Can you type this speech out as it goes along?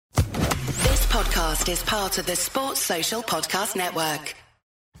podcast is part of the Sports Social Podcast Network.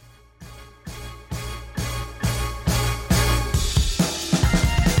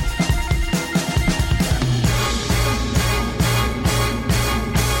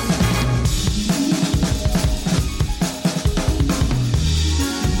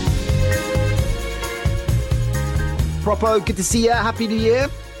 Propo, good to see you. Happy New Year.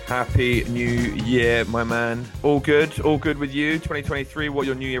 Happy New Year, my man. All good with you. 2023, what are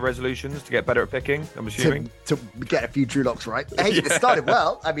your New Year resolutions? To get better at picking, I'm assuming? To get a few Drew locks right. Hey, It started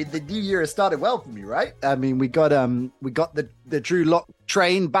well. I mean, the new year has started well for me, right? I mean, we got the Drew lock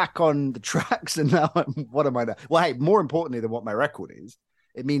train back on the tracks, and now what am I now? Well, hey, more importantly than what my record is,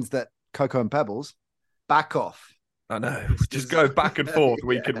 it means that Cocoa and Pebbles back off. I know. Just go back and forth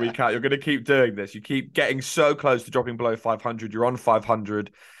week in, week out. You're going to keep doing this. You keep getting so close to dropping below 500. You're on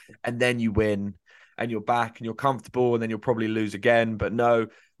 500 and then you win and you're back and you're comfortable and then you'll probably lose again. But no,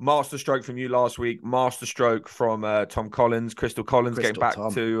 masterstroke from you last week. Masterstroke from Tom Collins. Crystal Collins getting back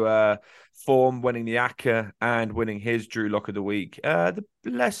to form, winning the ACCA and winning his Drew Lock of the Week. The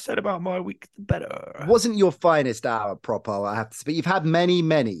less said about my week, the better. Wasn't your finest hour, Propo, I have to say. But you've had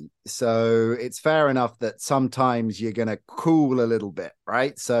many. So it's fair enough that sometimes you're going to cool a little bit,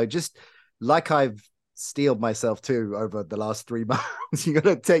 right? So just like I've steeled myself to over the last 3 months, you're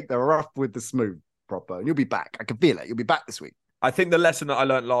going to take the rough with the smooth, Propo. And you'll be back. I can feel it. You'll be back this week. I think the lesson that I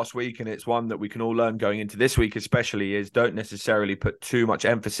learned last week, and it's one that we can all learn going into this week especially, is don't necessarily put too much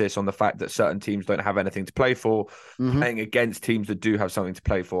emphasis on the fact that certain teams don't have anything to play for, playing against teams that do have something to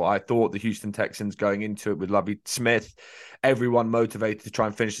play for. I thought the Houston Texans going into it with Lovie Smith, everyone motivated to try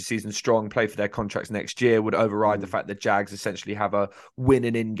and finish the season strong, play for their contracts next year, would override the fact that Jags essentially have a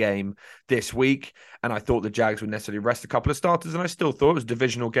win-in game this week. And I thought the Jags would necessarily rest a couple of starters, and I still thought it was a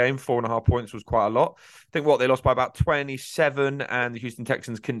divisional game. 4.5 points was quite a lot. I think they lost by about 27, and the Houston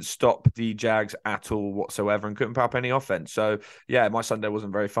Texans couldn't stop the Jags at all whatsoever and couldn't put up any offense. So, yeah, my Sunday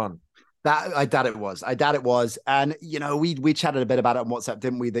wasn't very fun. I doubt it was. And, you know, we chatted a bit about it on WhatsApp,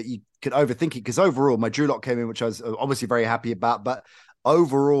 didn't we, that you could overthink it, because overall my Drew lock came in, which I was obviously very happy about. But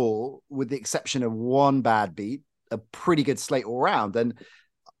overall, with the exception of one bad beat, a pretty good slate all round. And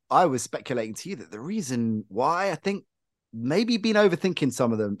I was speculating to you that the reason why, I think maybe been overthinking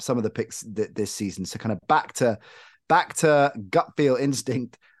some of the picks this season. So kind of back to gut feel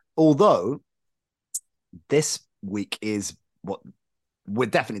instinct. Although this week is we're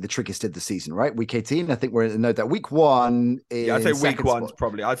definitely the trickiest of the season, right? Week 18, I think we're in no doubt. Week 1 is I'd say week one's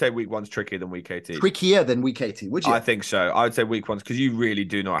probably. I'd say week 1's trickier than week 18. Trickier than week 18, would you? I think so. I would say week 1's because you really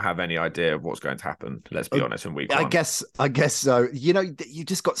do not have any idea of what's going to happen. Let's be honest, in week 1. I guess so. You know, you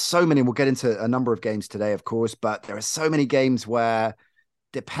just got so many. We'll get into a number of games today, of course, but there are so many games where,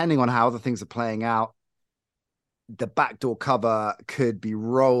 depending on how other things are playing out, the backdoor cover could be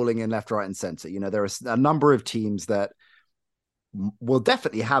rolling in left, right, and center. You know, there are a number of teams that will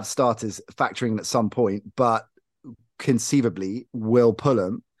definitely have starters factoring at some point, but conceivably will pull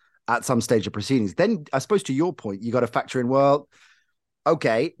them at some stage of proceedings. Then I suppose to your point, you got to factor in, well,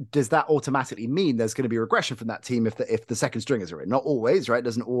 okay, does that automatically mean there's going to be regression from that team if the second stringers are in? Not always, right? It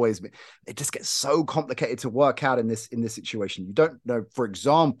doesn't always mean. It just gets so complicated to work out in this situation. You don't know, for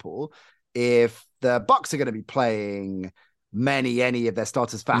example, if the Bucks are going to be playing any of their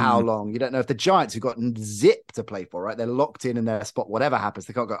starters for how long. You don't know if the Giants, who've got zip to play for, right? They're locked in their spot, whatever happens.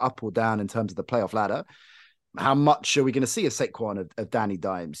 They can't go up or down in terms of the playoff ladder. How much are we going to see of Saquon, of Danny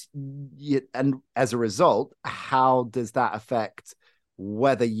Dimes? And as a result, how does that affect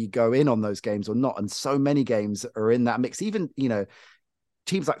whether you go in on those games or not? And so many games are in that mix. Even, you know,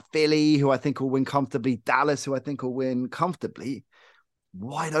 teams like Philly, who I think will win comfortably, Dallas, who I think will win comfortably,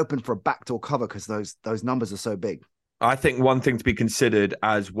 wide open for a backdoor cover because those numbers are so big. I think one thing to be considered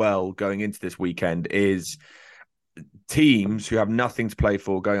as well going into this weekend is teams who have nothing to play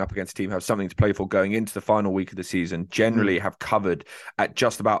for going up against a team who have something to play for going into the final week of the season generally have covered at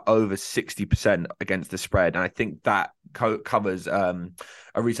just about over 60% against the spread. And I think that covers a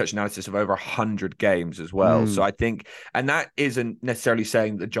research analysis of over 100 games as well. So I think, and that isn't necessarily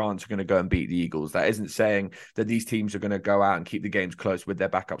saying the Giants are going to go and beat the Eagles. That isn't saying that these teams are going to go out and keep the games close with their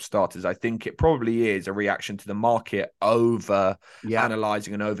backup starters. I think it probably is a reaction to the market over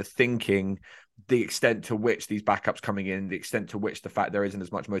analyzing and overthinking the extent to which these backups coming in, the extent to which the fact there isn't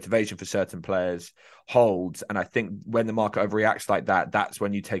as much motivation for certain players holds. And I think when the market overreacts like that, that's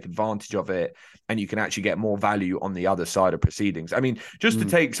when you take advantage of it and you can actually get more value on the other side of proceedings. I mean, just to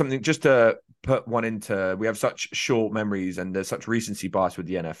take something, just to put one into, we have such short memories and there's such recency bias with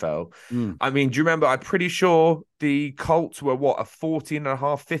the NFL. I mean, do you remember, I'm pretty sure the Colts were a 14.5,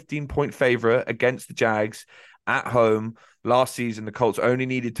 15-point favorite against the Jags at home. Last season, the Colts only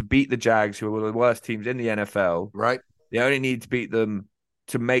needed to beat the Jags, who were the worst teams in the NFL. Right. They only needed to beat them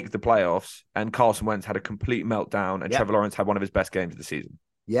to make the playoffs. And Carson Wentz had a complete meltdown, and Yep. Trevor Lawrence had one of his best games of the season.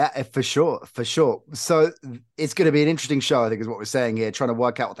 Yeah, for sure. For sure. So it's going to be an interesting show, I think, is what we're saying here, trying to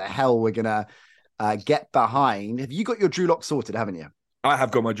work out what the hell we're going to get behind. Have you got your Drew Lock sorted, haven't you? I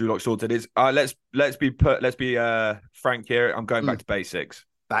have got my Drew Lock sorted. Let's be frank here. I'm going back to basics.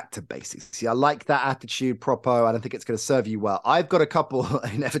 Back to basics. See, I like that attitude, Propo. I don't think it's going to serve you well. I've got a couple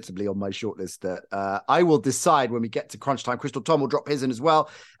inevitably on my shortlist that I will decide when we get to crunch time. Crystal Tom will drop his in as well.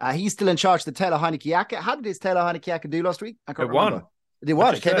 He's still in charge of the Taylor Heineke. How did his Taylor Heineke do last week? I can't remember. It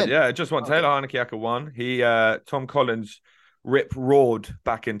won. It came in. Yeah, it just won. Taylor Heineke won. Tom Collins roared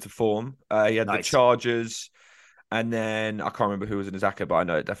back into form. He had the Chargers. And then I can't remember who was in his acca, but I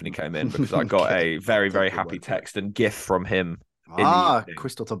know it definitely came in because I got a very, very happy text and gif from him.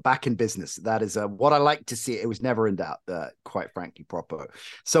 Crystal Tom back in business. That is what I like to see. It was never in doubt, quite frankly, Propo.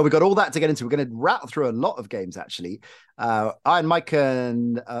 So we got all that to get into. We're going to rattle through a lot of games, actually. I and Mike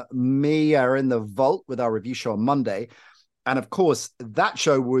and me are in the vault with our review show on Monday. And of course, that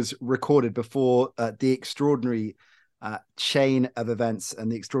show was recorded before the extraordinary chain of events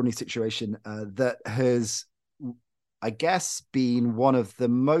and the extraordinary situation that has, I guess, been one of the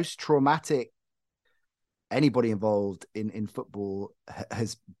most traumatic anybody involved in football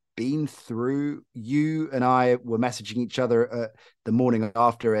has been through. You and I were messaging each other the morning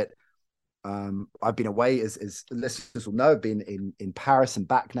after it. I've been away, as listeners will know, been in Paris and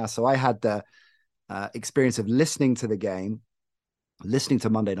back now. So I had the experience of listening to the game, listening to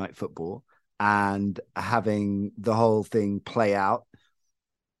Monday Night Football, and having the whole thing play out.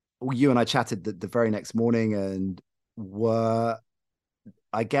 You and I chatted the very next morning and were,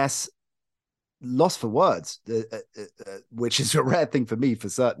 I guess, lost for words, which is a rare thing for me, for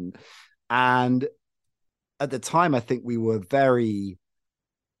certain. And at the time, I think we were very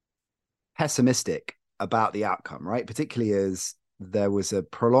pessimistic about the outcome, right? Particularly as there was a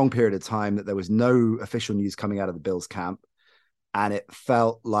prolonged period of time that there was no official news coming out of the Bills camp. And it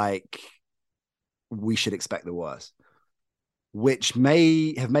felt like we should expect the worst, which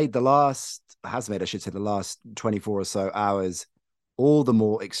may have made the last 24 or so hours all the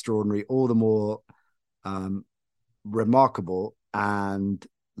more extraordinary, all the more remarkable and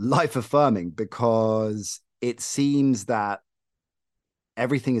life-affirming, because it seems that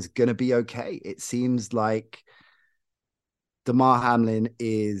everything is going to be okay. It seems like Damar Hamlin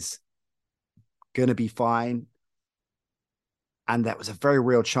is going to be fine. And that was a very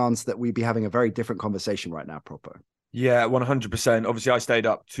real chance that we'd be having a very different conversation right now, Propo. Yeah, 100%. Obviously, I stayed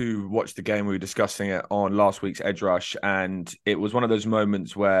up to watch the game. We were discussing it on last week's Edge Rush, and it was one of those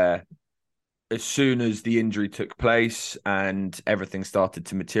moments where as soon as the injury took place and everything started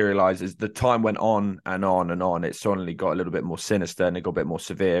to materialize, as the time went on and on and on, it suddenly got a little bit more sinister and it got a bit more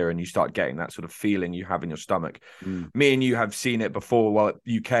severe, and you start getting that sort of feeling you have in your stomach. Me and you have seen it before. Well,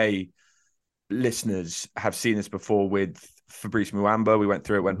 UK listeners have seen this before with Fabrice Muamba. We went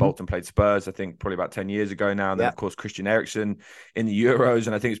through it when Bolton played Spurs, I think probably about 10 years ago now. And then, of course, Christian Eriksen in the Euros.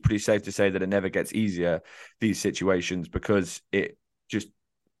 And I think it's pretty safe to say that it never gets easier, these situations, because it just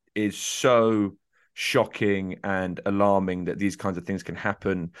is so shocking and alarming that these kinds of things can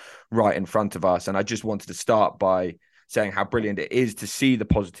happen right in front of us. And I just wanted to start by saying how brilliant it is to see the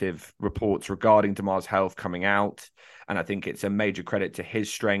positive reports regarding Damar's health coming out. And I think it's a major credit to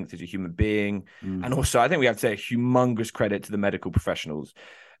his strength as a human being. And also, I think we have to say a humongous credit to the medical professionals.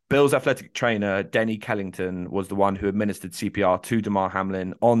 Bill's athletic trainer, Denny Kellington, was the one who administered CPR to Damar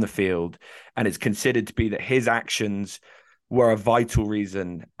Hamlin on the field. And it's considered to be that his actions were a vital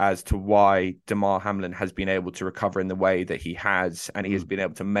reason as to why Damar Hamlin has been able to recover in the way that he has. And he has been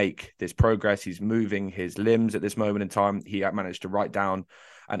able to make this progress. He's moving his limbs at this moment in time. He managed to write down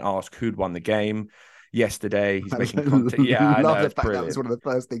and ask who'd won the game yesterday. He's making contact. Yeah, I know. It's brilliant. That was one of the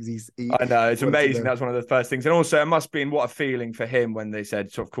first things I know. It's amazing. That's one of the first things. And also, it must have been what a feeling for him when they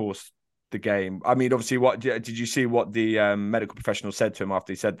said, so of course, the game. I mean, obviously, what did you see what the medical professional said to him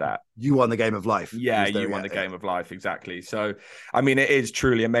after he said that? You won the game of life. Yeah, you won the game of life. Exactly. So, I mean, it is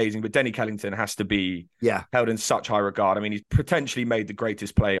truly amazing. But Denny Kellington has to be held in such high regard. I mean, he's potentially made the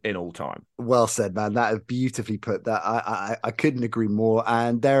greatest play in all time. Well said, man. That is beautifully put. That I couldn't agree more.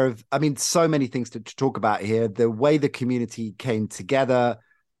 And there have, I mean, so many things to talk about here. The way the community came together,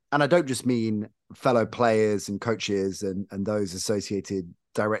 and I don't just mean fellow players and coaches and those associated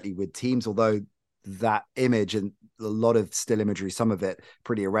directly with teams, although that image and a lot of still imagery, some of it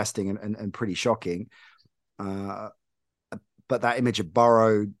pretty arresting and pretty shocking. But that image of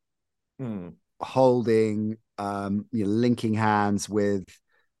Burrow holding, linking hands with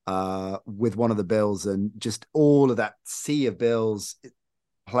with one of the Bills, and just all of that sea of Bills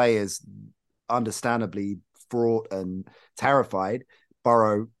players, understandably fraught and terrified.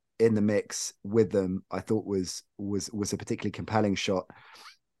 Burrow in the mix with them, I thought was a particularly compelling shot.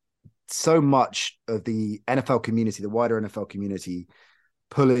 So much of the NFL community, the wider NFL community,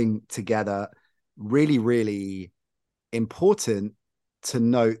 pulling together. Really, really important to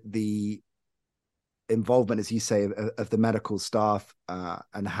note the involvement, as you say, of the medical staff,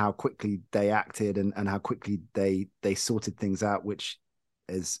 and how quickly they acted, and how quickly they sorted things out, which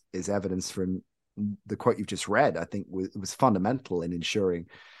is evidence from the quote you've just read. I think was fundamental in ensuring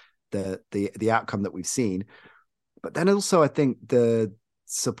the outcome that we've seen. But then also, I think the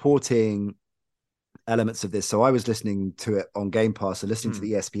supporting elements of this. So I was listening to it on Game Pass and listening to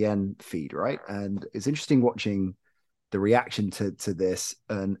the ESPN feed, right? And it's interesting watching the reaction to this,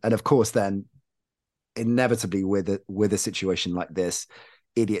 and of course then inevitably with a situation like this,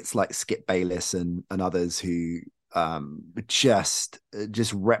 idiots like Skip Bayless and others who just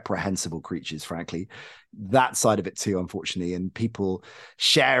reprehensible creatures, frankly. That side of it too, unfortunately, and people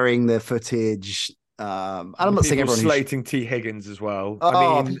sharing the footage. And I'm not saying everyone slating T. Higgins as well.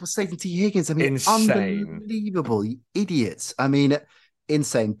 Oh, I mean, people slating T. Higgins. I mean, insane, unbelievable idiots. I mean,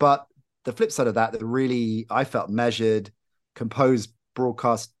 insane. But the flip side of that really, I felt measured, composed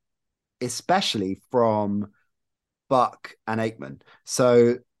broadcast, especially from Buck and Aikman.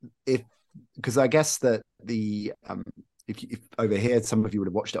 So because I guess that if over here, some of you would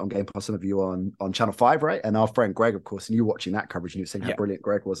have watched it on Game Pass, some of you on Channel 5, right? And our friend Greg, of course, and you watching that coverage, and you were saying how brilliant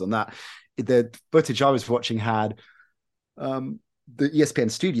Greg was on that. The footage I was watching had the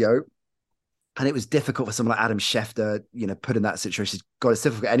ESPN studio, and it was difficult for someone like Adam Schefter, put in that situation. God, it's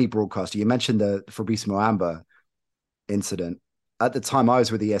difficult for any broadcaster. You mentioned the Fabrice Muamba incident. At the time I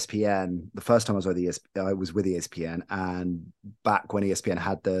was with ESPN, the first time I was with ESPN, and back when ESPN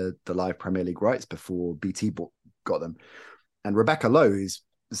had the live Premier League rights before BT got them. And Rebecca Lowe, who's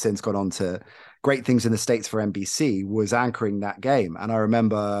since gone on to great things in the States for NBC, was anchoring that game. And I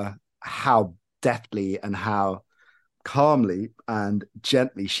remember how deftly and how calmly and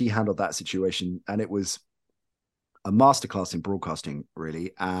gently she handled that situation. And it was a masterclass in broadcasting,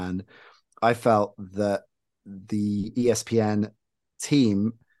 really. And I felt that the ESPN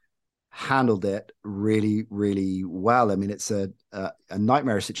team handled it really, really well. I mean, it's a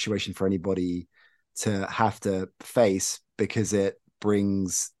nightmare situation for anybody to have to face, because it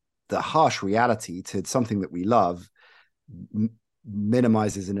brings the harsh reality to something that we love,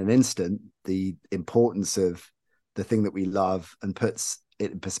 minimizes in an instant the importance of the thing that we love, and puts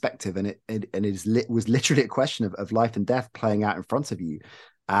it in perspective. And it was literally a question of life and death playing out in front of you.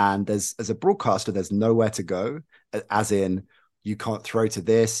 And as a broadcaster, there's nowhere to go, as in you can't throw to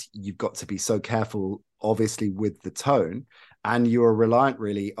this. You've got to be so careful, obviously, with the tone, and you're reliant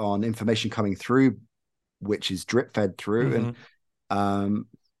really on information coming through, which is drip fed through. Mm-hmm. And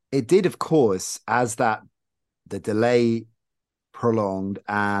it did, of course, as the delay prolonged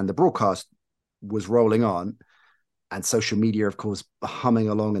and the broadcast was rolling on, and social media, of course, humming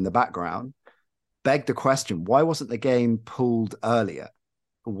along in the background, begged the question, why wasn't the game pulled earlier?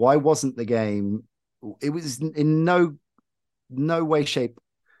 Why wasn't the game? It was in no way, shape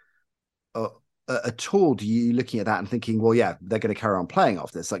at all do you looking at that and thinking, well, yeah, they're going to carry on playing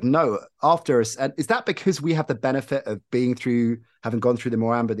after this. Like, no, after us. And is that because we have the benefit of having gone through the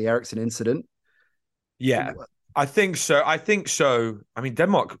Muamba, the Eriksson incident? Yeah, I think so. I mean,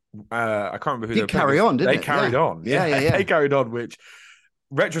 Denmark, I can't remember who they carry on, didn't they? They carried on. Yeah. They carried on, which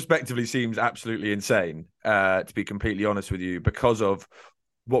retrospectively seems absolutely insane, to be completely honest with you, because of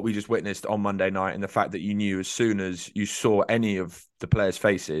what we just witnessed on Monday night, and the fact that you knew as soon as you saw any of the players'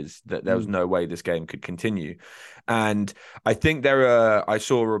 faces that there was no way this game could continue. And I think I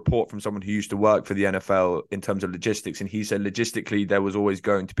saw a report from someone who used to work for the NFL in terms of logistics, and he said logistically there was always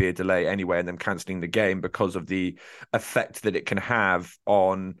going to be a delay anyway, and them cancelling the game because of the effect that it can have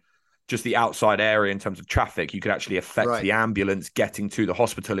on just the outside area in terms of traffic. You could actually affect the ambulance getting to the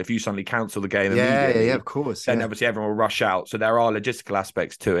hospital if you suddenly cancel the game immediately. Yeah, of course. Then obviously everyone will rush out. So there are logistical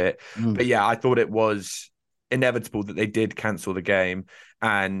aspects to it. But yeah, I thought it was inevitable that they did cancel the game,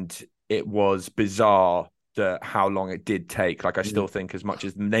 and it was bizarre how long it did take. Like, I still think, as much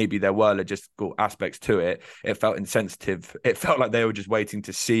as maybe there were logistical aspects to it, it felt insensitive. It felt like they were just waiting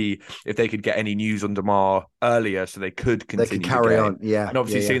to see if they could get any news on Damar earlier so they could continue. They could carry on. Yeah. And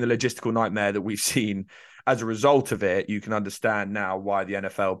obviously seeing the logistical nightmare that we've seen as a result of it, you can understand now why the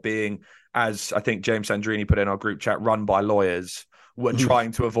NFL, being, as I think James Sandrini put in our group chat, run by lawyers, were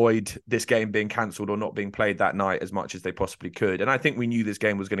trying to avoid this game being cancelled or not being played that night as much as they possibly could. And I think we knew this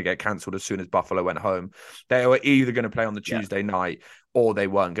game was going to get cancelled as soon as Buffalo went home. They were either going to play on the Tuesday night or they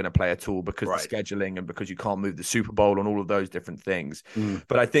weren't going to play at all because of the scheduling and because you can't move the Super Bowl and all of those different things.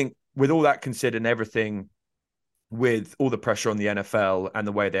 But I think with all that considered and everything, with all the pressure on the NFL and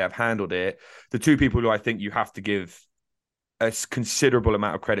the way they have handled it, the two people who I think you have to give a considerable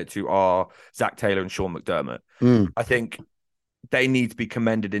amount of credit to are Zach Taylor and Sean McDermott. I think they need to be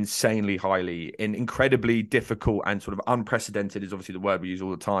commended insanely highly in incredibly difficult and sort of unprecedented is obviously the word we use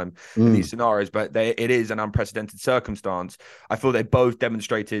all the time in these scenarios, but it is an unprecedented circumstance. I feel they both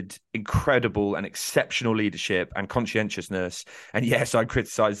demonstrated incredible and exceptional leadership and conscientiousness. And yes, I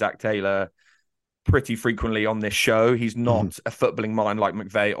criticize Zach Taylor pretty frequently on this show. He's not a footballing mind like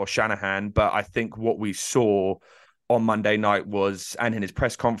McVay or Shanahan, but I think what we saw on Monday night was, and in his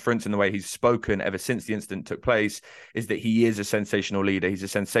press conference and the way he's spoken ever since the incident took place, is that he is a sensational leader. He's a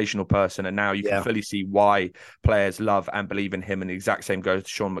sensational person. And now you can fully see why players love and believe in him. And the exact same goes to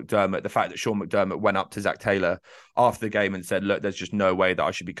Sean McDermott. The fact that Sean McDermott went up to Zach Taylor after the game and said, look, there's just no way that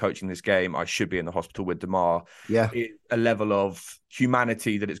I should be coaching this game. I should be in the hospital with Damar. A level of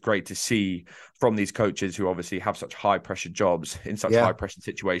humanity that it's great to see from these coaches who obviously have such high pressure jobs in such high pressure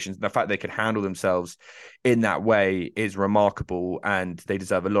situations. And the fact they could handle themselves in that way is remarkable, and they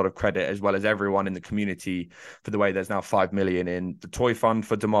deserve a lot of credit, as well as everyone in the community, for the way there's now 5 million in the toy fund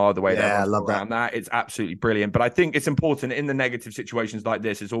for Damar, the way I love around that. It's absolutely brilliant. But I think it's important in the negative situations like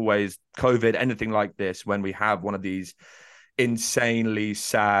this, it's always COVID, anything like this, when we have one of these insanely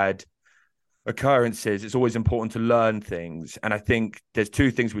sad occurrences, it's always important to learn things. And I think there's two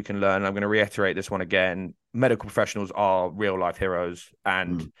things we can learn. I'm going to reiterate this one again. Medical professionals are real life heroes.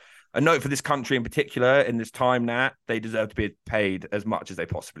 And a note for this country in particular, in this time now, they deserve to be paid as much as they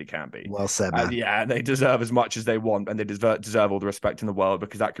possibly can be. Well said, man. They deserve as much as they want, and they deserve all the respect in the world,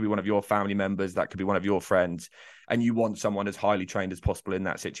 because that could be one of your family members, that could be one of your friends, and you want someone as highly trained as possible in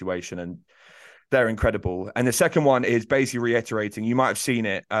that situation. And they're incredible. And the second one is basically reiterating, you might have seen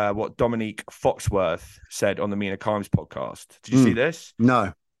it, what Dominique Foxworth said on the Mina Kimes podcast. Did you see this?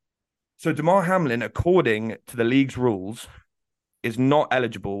 No. So Damar Hamlin, according to the league's rules, is not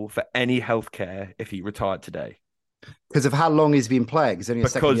eligible for any healthcare if he retired today. Because of how long he's been playing? He's only a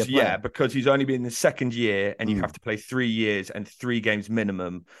second year player. Because he's only been in the second year, and you have to play 3 years and 3 games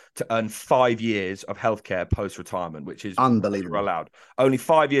minimum to earn 5 years of healthcare post-retirement, which is unbelievable. Allowed. Only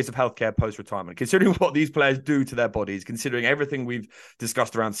 5 years of healthcare post-retirement. Considering what these players do to their bodies, considering everything we've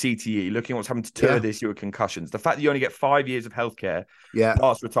discussed around CTE, looking at what's happened to Tour this year with concussions, the fact that you only get 5 years of healthcare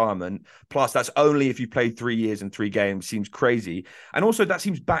past retirement, plus that's only if you played 3 years and 3 games, seems crazy. And also that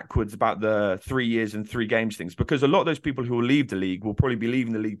seems backwards about the 3 years and 3 games things, because a lot of those people who will leave the league will probably be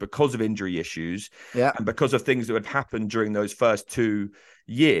leaving the league because of injury issues and because of things that have happened during those first 2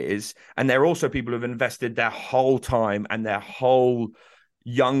 years. And there are also people who have invested their whole time and their whole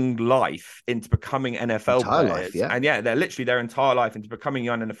young life into becoming NFL players. And they're literally their entire life into becoming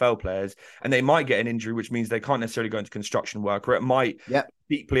young NFL players. And they might get an injury, which means they can't necessarily go into construction work, or it might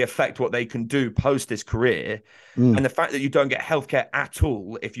deeply affect what they can do post this career. And the fact that you don't get healthcare at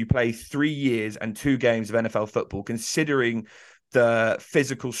all if you play 3 years and 2 games of NFL football, considering the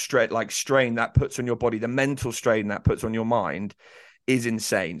physical strain that puts on your body, the mental strain that puts on your mind, is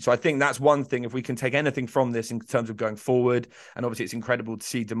insane. So I think that's one thing, if we can take anything from this in terms of going forward. And obviously it's incredible to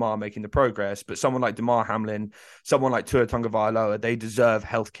see Damar making the progress, but someone like Damar Hamlin, someone like Tua Tagovailoa, they deserve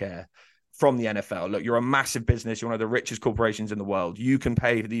healthcare from the NFL. Look, you're a massive business. You're one of the richest corporations in the world. You can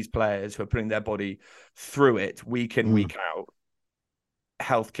pay these players who are putting their body through it week in, week out,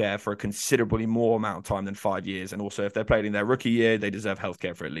 healthcare for a considerably more amount of time than 5 years. And also, if they're playing in their rookie year, they deserve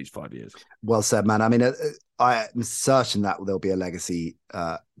healthcare for at least 5 years. Well said, man. I mean, I'm certain that there'll be a legacy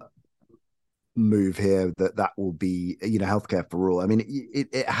move here, that will be, healthcare for all. I mean,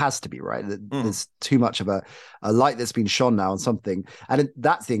 it has to be, right? There's too much of a light that's been shone now on something. And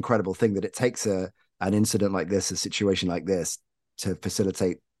that's the incredible thing, that it takes an incident like this, a situation like this, to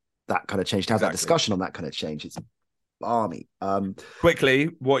facilitate that kind of change, to have that discussion on that kind of change. It's balmy. Quickly,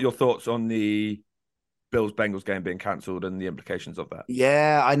 what are your thoughts on the Bills-Bengals game being cancelled and the implications of that?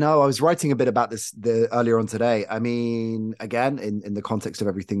 Yeah, I know. I was writing a bit about this earlier on today. I mean, again, in the context of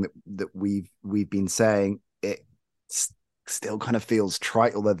everything that we've been saying, it still kind of feels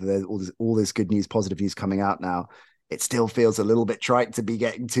trite, although there's all this good news, positive news coming out now. It still feels a little bit trite to be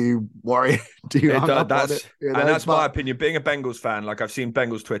getting too worried. That's my opinion. Being a Bengals fan, I've seen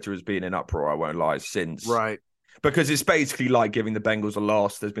Bengals Twitter has been in uproar, I won't lie, since. Right. Because it's basically like giving the Bengals a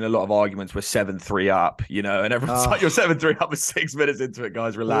loss. There's been a lot of arguments. We're 7-3 up, and everyone's like, "You're 7-3 up with 6 minutes into it,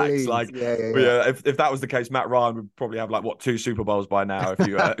 guys. Relax." Please. Like, Yeah. if that was the case, Matt Ryan would probably have like 2 Super Bowls by now if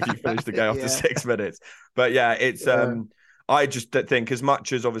you finish the game after 6 minutes. But yeah, it's I just think, as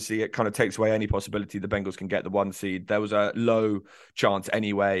much as obviously it kind of takes away any possibility the Bengals can get the 1 seed, there was a low chance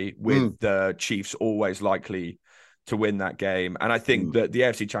anyway with the Chiefs always likely to win that game. And I think that the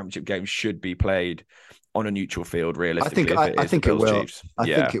AFC Championship game should be played on a neutral field, realistically. I think it will. Chiefs.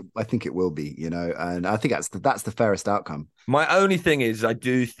 I think it will be, and I think that's the fairest outcome. My only thing is, I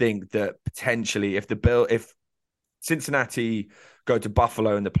do think that potentially if Cincinnati go to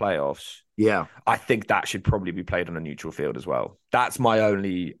Buffalo in the playoffs, I think that should probably be played on a neutral field as well. That's my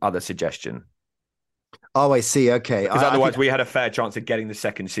only other suggestion. Oh, I see. Okay, because otherwise we had a fair chance of getting the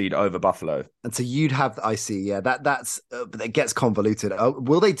 2nd seed over Buffalo. And so you'd have, I see. Yeah, that's it gets convoluted.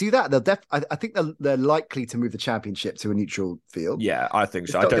 Will they do that? They'll I think they're likely to move the championship to a neutral field. Yeah, I think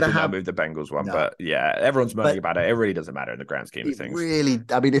so. I don't think they'll move the Bengals one, but yeah, everyone's moaning about it. It really doesn't matter in the grand scheme of things. Really,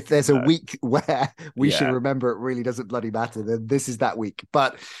 I mean, if there's a week where we should remember it really doesn't bloody matter, then this is that week.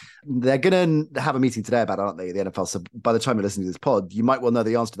 But they're going to have a meeting today about it, aren't they, the NFL? So by the time you're listening to this pod, you might well know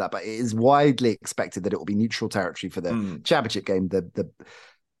the answer to that. But it is widely expected that it will be neutral territory for the championship game. The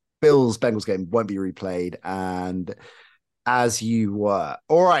Bills-Bengals game won't be replayed. And as you were.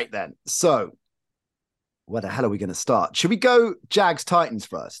 All right, then. So where the hell are we going to start? Should we go Jags-Titans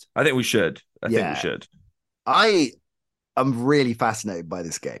first? I think we should. I think we should. I am really fascinated by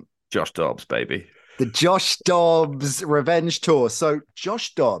this game. Josh Dobbs, baby. The Josh Dobbs revenge tour. So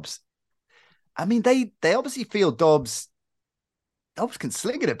Josh Dobbs, I mean, they obviously feel Dobbs can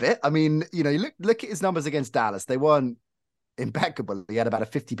sling it a bit. I mean, you look at his numbers against Dallas. They weren't impeccable. He had about a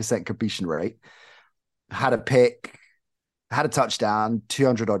 50% completion rate, had a pick, had a touchdown,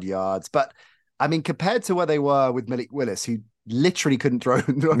 200 odd yards. But I mean, compared to where they were with Malik Willis, who literally couldn't throw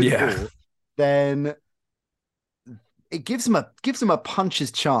the ball, then it gives him a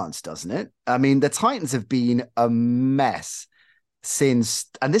puncher's chance, doesn't it? I mean, the Titans have been a mess since,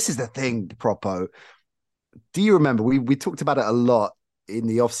 and this is the thing, Propo. Do you remember we talked about it a lot in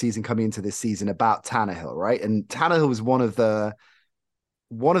the offseason coming into this season about Tannehill, right? And Tannehill was one of the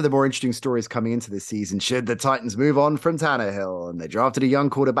more interesting stories coming into this season. Should the Titans move on from Tannehill? And they drafted a young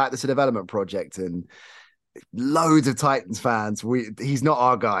quarterback that's a development project, and loads of Titans fans. He's not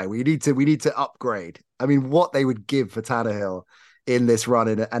our guy. We need to upgrade. I mean, what they would give for Tannehill in this run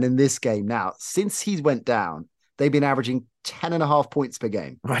and in this game now, since he's went down, they've been averaging 10.5 points per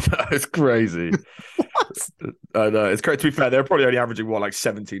game. I know, it's crazy. What? I know, it's crazy. To be fair, they're probably only averaging like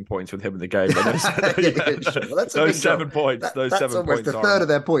 17 points with him in the game. But those 7 points. Those 7 points. That's almost a third of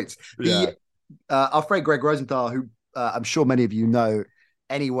their points. Our friend Greg Rosenthal, who I'm sure many of you know,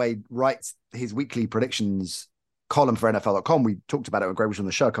 anyway, writes his weekly predictions column for NFL.com. We talked about it when Greg was on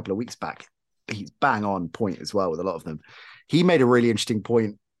the show a couple of weeks back. He's bang on point as well with a lot of them. He made a really interesting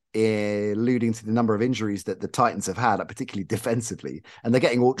point alluding to the number of injuries that the Titans have had, particularly defensively, and they're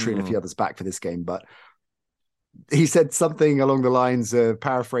getting Autry and a few others back for this game. But he said something along the lines of,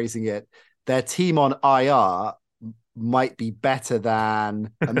 paraphrasing it, their team on IR might be better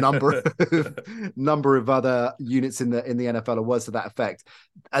than a number of other units in the NFL, or words to that effect.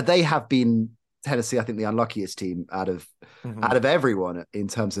 They have been, Tennessee, I think, the unluckiest team out of everyone in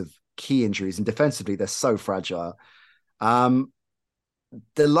terms of key injuries, and defensively they're so fragile.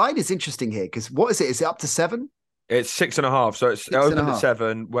 The line is interesting here because what is it? Is it up to 7? It's 6.5. So it's opened at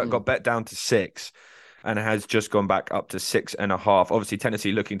 7, got bet down to 6, and has just gone back up to 6.5. Obviously,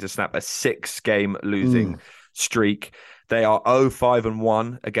 Tennessee looking to snap a 6-game losing streak. They are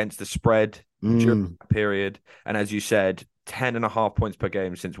 0-5-1 against the spread during that period. And as you said, 10.5 points per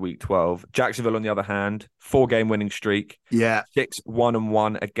game since week 12. Jacksonville, on the other hand, 4-game winning streak. Yeah.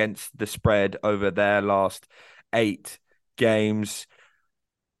 6-1-1 against the spread over their last 8 games.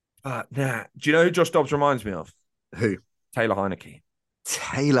 Do you know who Josh Dobbs reminds me of? Who? Taylor Heineke.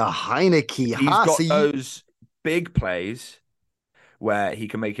 Taylor Heineke. He's got those big plays where he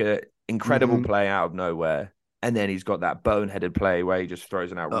can make an incredible play out of nowhere. And then he's got that boneheaded play where he just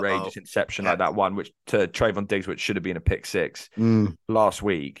throws an outrageous interception like that one, which to Trayvon Diggs, which should have been a pick 6 last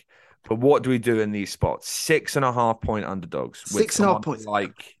week. But what do we do in these spots? 6.5 point underdogs. 6.5 points.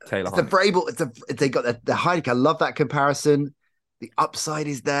 Like Taylor Heineke. The Vrabel, they got the Heineke. I love that comparison. The upside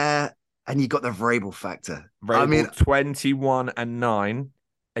is there, and you got the Vrabel factor. Vrabel, 21-9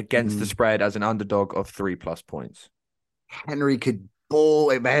 against the spread as an underdog of 3+ points. Henry could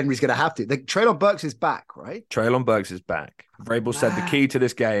ball. Henry's going to have to. Treylon Burks is back, right? Treylon Burks is back. Vrabel said the key to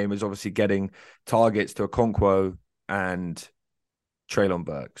this game is obviously getting targets to Okonkwo and Treylon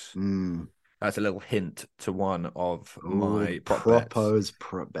Burks. That's a little hint to one of my prop bets.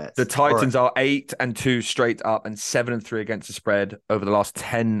 The bets. Titans are 8-2 straight up and 7-3 against the spread over the last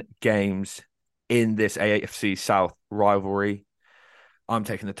 10 games in this AFC South rivalry. I'm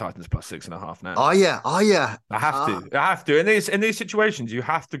taking the Titans plus 6.5 now. Oh yeah. I have to. In these situations, you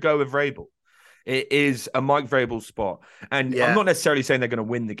have to go with Vrabel. It is a Mike Vrabel spot. And I'm not necessarily saying they're going to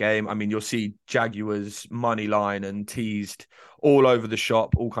win the game. I mean, you'll see Jaguars money line and teased all over the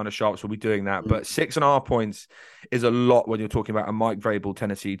shop. All kind of shops will be doing that. But 6.5 points is a lot when you're talking about a Mike Vrabel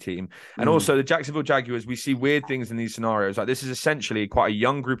Tennessee team. And also the Jacksonville Jaguars, we see weird things in these scenarios. Like this is essentially quite a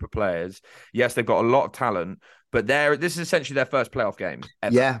young group of players. Yes, they've got a lot of talent, but this is essentially their first playoff game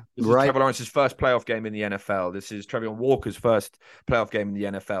ever. Yeah, this is Trevor Lawrence's first playoff game in the NFL. This is Trevion Walker's first playoff game in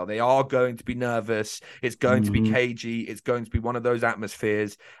the NFL. They are going to be nervous. It's going to be cagey. It's going to be one of those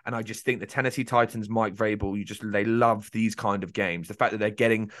atmospheres. And I just think the Tennessee Titans, Mike Vrabel, they love these kind of games. The fact that they're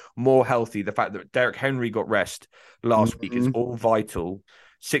getting more healthy, the fact that Derrick Henry got rest last week is all vital.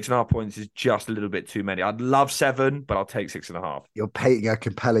 6.5 points is just a little bit too many. I'd love 7, but I'll take 6.5. You're painting a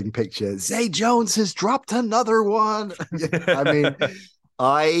compelling picture. Zay Jones has dropped another one. I mean,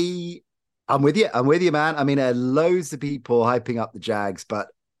 I'm with you. I'm with you, man. I mean, there are loads of people hyping up the Jags, but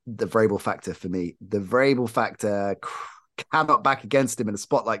the Vrabel factor for me, the Vrabel factor cannot back against him in a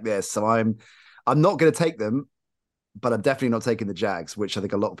spot like this. So I'm not going to take them, but I'm definitely not taking the Jags, which I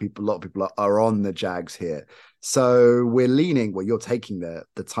think a lot of people are on the Jags here. So we're leaning. Well, you're taking the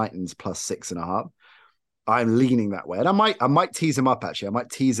Titans plus 6.5. I'm leaning that way, and I might tease them up. Actually, I might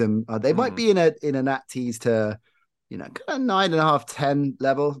tease them. They might be in a nat tease to, kind of 9.5, 10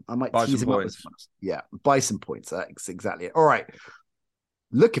 level. I might tease them up. Yeah, buy some points. That's exactly it. All right.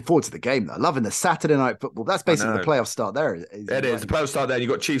 Looking forward to the game, though. Loving the Saturday night football. That's basically the playoff start there. It is. The playoff start there.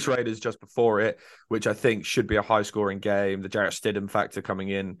 You've got Chiefs Raiders just before it, which I think should be a high-scoring game. The Jarrett Stidham factor coming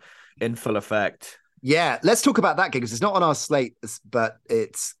in full effect. Yeah, let's talk about that game because it's not on our slate, but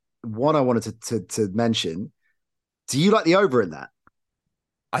it's one I wanted to mention. Do you like the over in that?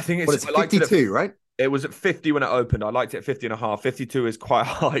 I think it's 52, right? It was at 50 when it opened. I liked it at 50.5. 52 is quite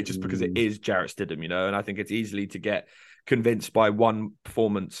high just because it is Jarrett Stidham, and I think it's easily to get convinced by one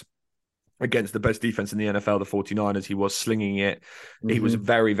performance against the best defense in the NFL, the 49ers. He was slinging it. He was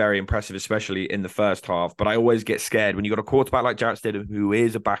very, very impressive, especially in the first half. But I always get scared when you got a quarterback like Jarrett Stidham, who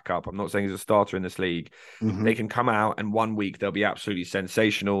is a backup. I'm not saying he's a starter in this league. They can come out and 1 week they'll be absolutely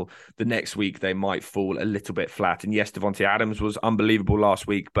sensational. The next week they might fall a little bit flat. And yes, Devontae Adams was unbelievable last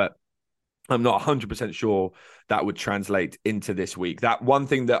week, but I'm not 100% sure that would translate into this week. That one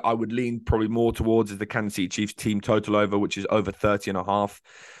thing that I would lean probably more towards is the Kansas City Chiefs team total over, which is over 30.5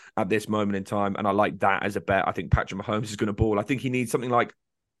 at this moment in time. And I like that as a bet. I think Patrick Mahomes is going to ball. I think he needs something like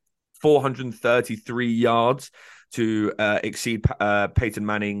 433 yards to exceed Peyton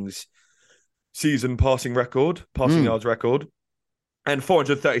Manning's season passing yards record. And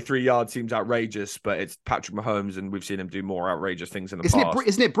 433 yards seems outrageous, but it's Patrick Mahomes, and we've seen him do more outrageous things in the past.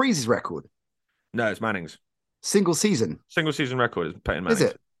 Isn't it Breeze's record? No, it's Manning's. Single season record is Peyton Manning's. Is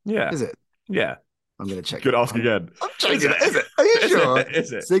it? Yeah. Is it? Yeah. I'm going to check. Good ask again. I'm checking it. Is it? Are you sure?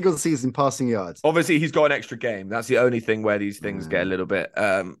 Is it? Single season passing yards. Obviously, he's got an extra game. That's the only thing where these things get a little bit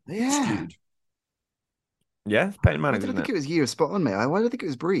skewed. Yeah, it's Peyton Manning. I don't think it was you spot on, mate. Why do I think it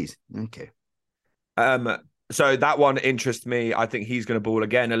was Breeze? Okay. So that one interests me. I think he's going to ball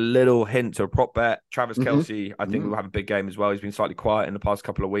again. A little hint to a prop bet. Travis Kelce, I think will have a big game as well. He's been slightly quiet in the past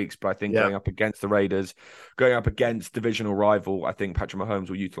couple of weeks, but I think going up against the Raiders, going up against divisional rival, I think Patrick Mahomes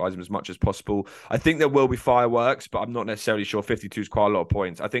will utilize him as much as possible. I think there will be fireworks, but I'm not necessarily sure 52 is quite a lot of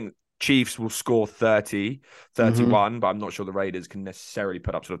points. I think Chiefs will score 30, 31, but I'm not sure the Raiders can necessarily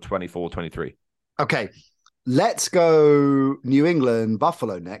put up sort of 24, 23. Okay. Let's go New England,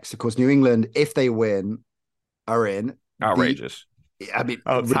 Buffalo next. Of course, New England, if they win, are in. Outrageous. I mean,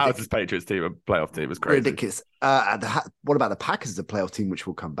 how is this Patriots team a playoff team? It's crazy. Ridiculous. What about the Packers as a playoff team, which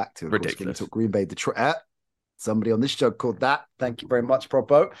we'll come back to? Of ridiculous. Course, Green Bay, Detroit. Somebody on this show called that. Thank you very much,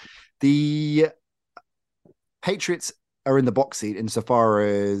 Propo. The Patriots are in the box seat insofar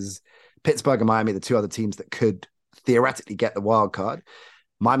as Pittsburgh and Miami, the two other teams that could theoretically get the wild card.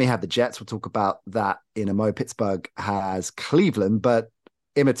 Miami have the Jets. We'll talk about that in a mo. Pittsburgh has Cleveland, but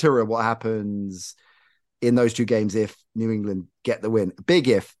immaterial what happens in those two games if New England get the win. Big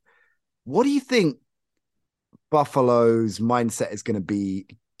if. What do you think Buffalo's mindset is going to be,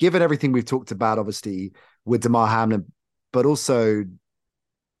 given everything we've talked about, obviously, with DeMar Hamlin, but also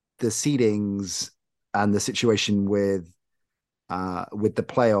the seedings and the situation with the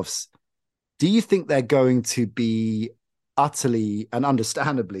playoffs? Do you think they're going to be utterly and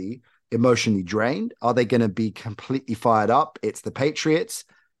understandably emotionally drained? Are they going to be completely fired up? It's the Patriots.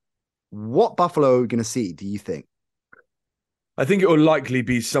 What Buffalo are we going to see, do you think? I think it will likely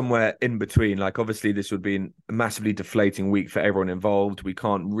be somewhere in between. Like, obviously, this would be a massively deflating week for everyone involved. We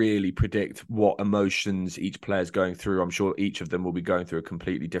can't really predict what emotions each player's going through. I'm sure each of them will be going through a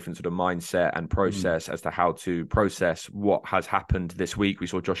completely different sort of mindset and process as to how to process what has happened this week. We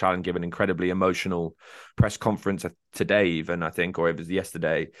saw Josh Allen give an incredibly emotional press conference today, even, I think, or it was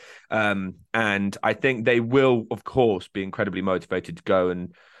yesterday. And I think they will, of course, be incredibly motivated to go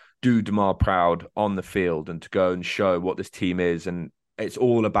and do DeMar proud on the field and to go and show what this team is. And it's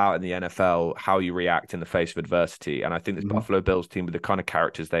all about in the NFL how you react in the face of adversity. And I think this Buffalo Bills team, with the kind of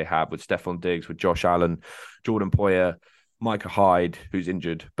characters they have, with Stephon Diggs, with Josh Allen, Jordan Poyer, Micah Hyde, who's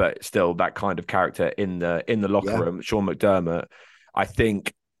injured, but still that kind of character in the locker room, Sean McDermott, I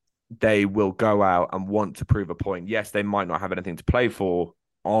think they will go out and want to prove a point. Yes, they might not have anything to play for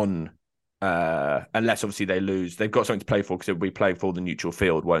on unless obviously they lose. They've got something to play for because it'll be playing for the neutral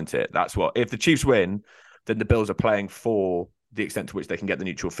field, won't it? That's what, if the Chiefs win, then the Bills are playing for the extent to which they can get the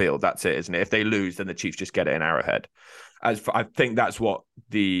neutral field. That's it, isn't it? If they lose, then the Chiefs just get it in Arrowhead. I think that's what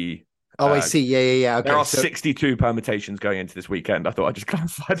the I see. Yeah. Okay. There are 62 permutations going into this weekend. I thought I'd just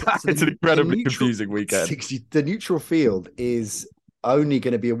clarify that. It's an incredibly confusing weekend. The neutral field is only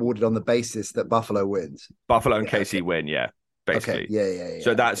going to be awarded on the basis that Buffalo wins. Buffalo and KC win, basically. Okay.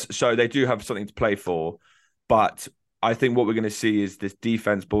 Yeah. So they do have something to play for, but I think what we're going to see is this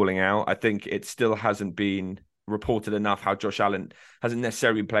defense balling out. I think it still hasn't been reported enough how Josh Allen hasn't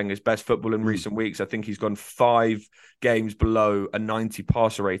necessarily been playing his best football in recent weeks. I think he's gone 5 games below a 90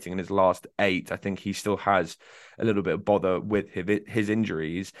 passer rating in his last 8. I think he still has a little bit of bother with his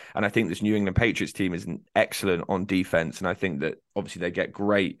injuries. And I think this New England Patriots team is excellent on defense. And I think that obviously they get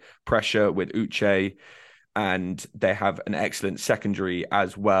great pressure with Uche, and they have an excellent secondary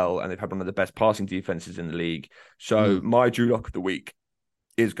as well. And they've had one of the best passing defenses in the league. So my Drew Lock of the week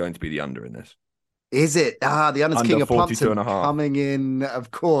is going to be the under in this. Is it? The under's king of Plumpton coming in,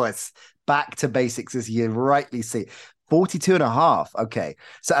 of course, back to basics, as you rightly see. 42.5. Okay.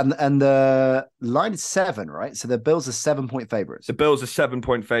 So, and the line is 7, right? So the Bills are 7-point favorites. The Bills are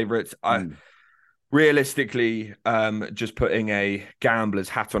 7-point favorites. Realistically, just putting a gambler's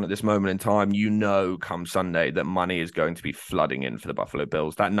hat on at this moment in time, come Sunday that money is going to be flooding in for the Buffalo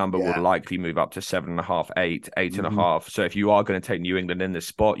Bills. That number will likely move up to 7.5, 8, 8.5. So if you are going to take New England in this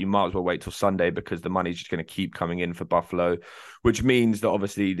spot, you might as well wait till Sunday, because the money's just going to keep coming in for Buffalo, which means that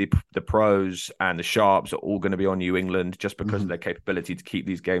obviously the pros and the sharps are all going to be on New England just because of their capability to keep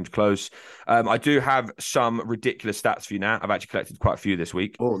these games close. I do have some ridiculous stats for you now. I've actually collected quite a few this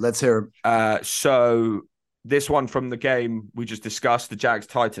week. Oh, let's hear them. So this one from the game we just discussed, the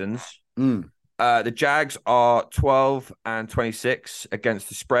Jags-Titans. The Jags are 12-26 against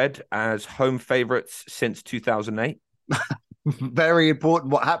the spread as home favorites since 2008. Very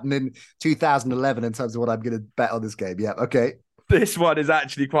important what happened in 2011 in terms of what I'm going to bet on this game. Yeah, okay. This one is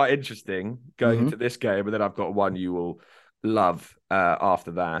actually quite interesting going into this game, and then I've got one you will love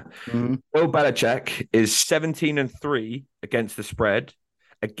after that. Bill Belichick is 17-3 against the spread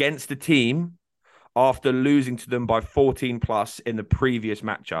against the team after losing to them by 14 plus in the previous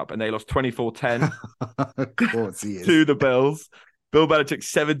matchup, and they lost 24-10 of course he is. to the Bills. Bill Belichick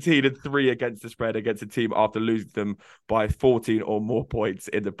 17-3 against the spread against a team after losing them by 14 or more points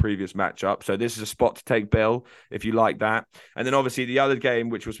in the previous matchup. So this is a spot to take, Bill, if you like that. And then obviously the other game,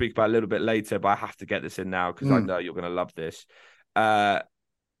 which we'll speak about a little bit later, but I have to get this in now because I know you're going to love this.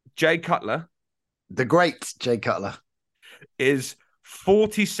 Jay Cutler. The great Jay Cutler. Is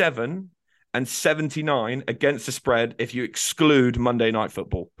 47-79 against the spread if you exclude Monday Night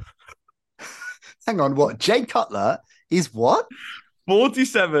Football. Hang on, what? Jay Cutler is what?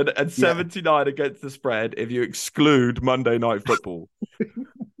 47-79 against the spread if you exclude Monday Night Football.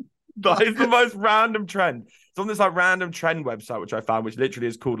 That is the most random trend. It's on this random trend website, which I found, which literally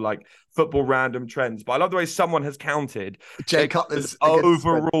is called football random trends. But I love the way someone has counted Jay Cutler's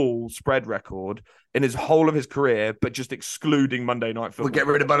overall spread record in his whole of his career, but just excluding Monday Night Football. We'll get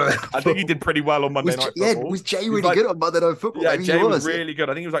rid of Monday Night Football. I think he did pretty well on Monday Night Football. Yeah, was Jay really good on Monday Night Football? Yeah, Jay was really good.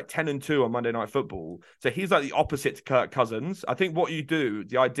 I think he was 10-2 on Monday Night Football. So he's the opposite to Kirk Cousins. I think what you do,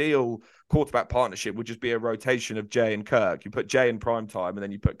 the ideal quarterback partnership would just be a rotation of Jay and Kirk. You put Jay in prime time, and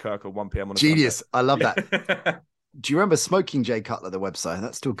then you put Kirk at 1 p.m. on a Genius. Sunday. I love that. Do you remember Smoking Jay Cutler, the website?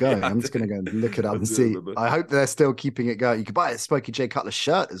 That's still going. I'm just going to go and look it up and see. I hope they're still keeping it going. You could buy a Smoking Jay Cutler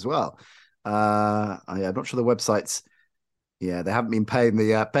shirt as well. I'm not sure the website's. Yeah, they haven't been paying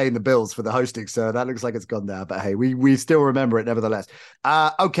the bills for the hosting, so that looks like it's gone now. But hey, we still remember it nevertheless.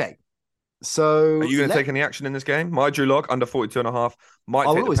 Okay, so are you going to take any action in this game? My Drew Lock under 42.5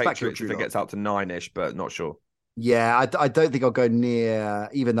 might take the Patriots if it gets out to 9-ish, but not sure. Yeah, I don't think I'll go near,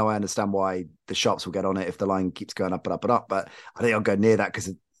 even though I understand why the shops will get on it if the line keeps going up and up and up. But I think I'll go near that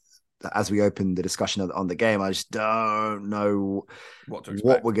because as we open the discussion on the game, I just don't know what to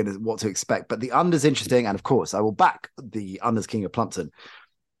expect. what to expect. But the under's interesting, and of course, I will back the under's king of Plumpton,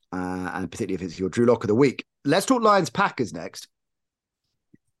 and particularly if it's your Drew Lock of the week. Let's talk Lions Packers next,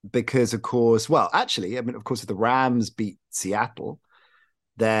 because of course, well, actually, I mean, of course, if the Rams beat Seattle,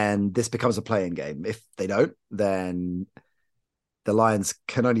 then this becomes a playing game. If they don't, then the Lions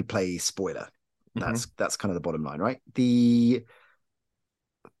can only play spoiler. That's kind of the bottom line, right? The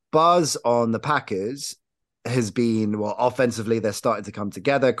buzz on the Packers has been, well, offensively, they're starting to come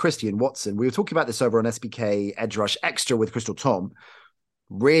together. Christian Watson, we were talking about this over on SBK Edge Rush Extra with Crystal Tom.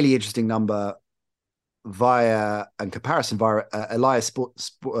 Really interesting number via Elias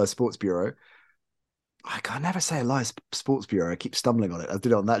Sports Bureau. I can never say Elias Sports Bureau. I keep stumbling on it. I did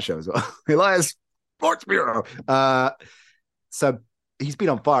it on that show as well. Elias Sports Bureau. So he's been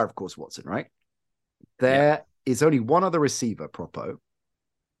on fire, of course, Watson, right? There is only one other receiver,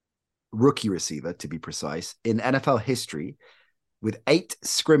 rookie receiver to be precise, in NFL history with 8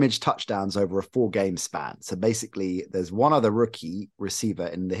 scrimmage touchdowns over a 4-game span. So basically, there's one other rookie receiver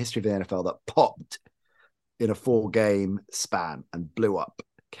in the history of the NFL that popped in a 4-game span and blew up.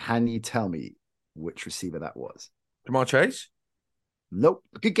 Can you tell me which receiver that was? Jamar Chase? Nope.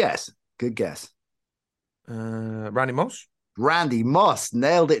 Good guess. Randy Moss? Randy Moss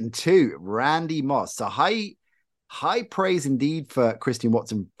nailed it in 2. Randy Moss. So high praise indeed for Christian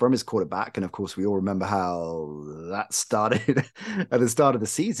Watson from his quarterback. And of course, we all remember how that started at the start of the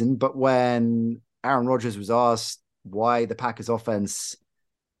season. But when Aaron Rodgers was asked why the Packers offense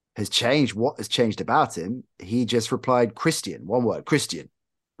has changed, what has changed about him, he just replied, Christian. One word, Christian, is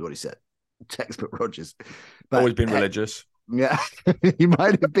what he said. Textbook Rodgers. But, always been religious. Yeah, he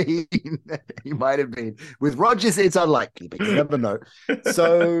might have been. He might have been. With Rodgers, it's unlikely, but you never know.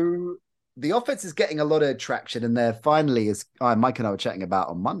 So the offense is getting a lot of traction, and they're finally, as Mike and I were chatting about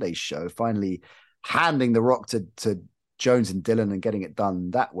on Monday's show, finally handing the rock to Jones and Dillon and getting it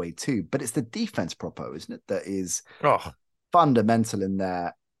done that way too. But it's the defense, Propo, isn't it, that is fundamental in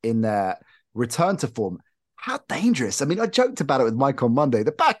their return to form. How dangerous. I mean, I joked about it with Mike on Monday.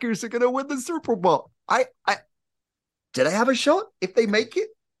 The Packers are going to win the Super Bowl. Do they have a shot if they make it?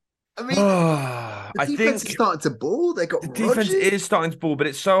 I mean, the defense is starting to ball. They got the defense is starting to ball, but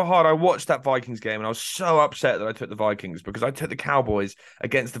it's so hard. I watched that Vikings game and I was so upset that I took the Vikings because I took the Cowboys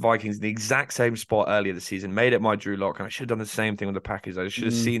against the Vikings in the exact same spot earlier this season, made it my Drew Lock, and I should have done the same thing with the Packers. I should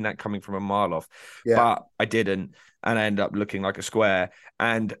have seen that coming from a mile off, but I didn't, and I ended up looking like a square.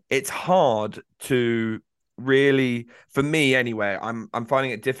 And it's hard to really, for me anyway, I'm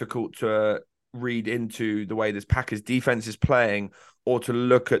finding it difficult to read into the way this Packers defense is playing, or to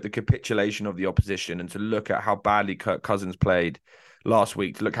look at the capitulation of the opposition and to look at how badly Kirk Cousins played last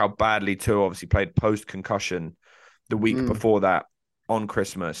week, to look how badly Tua obviously played post-concussion the week before that on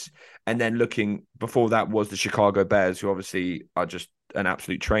Christmas. And then looking before that was the Chicago Bears, who obviously are just an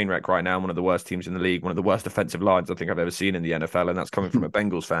absolute train wreck right now, one of the worst teams in the league, one of the worst defensive lines I think I've ever seen in the NFL, and that's coming from a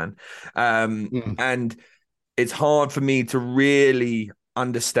Bengals fan. And it's hard for me to really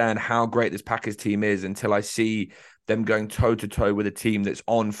understand how great this Packers team is until I see them going toe-to-toe with a team that's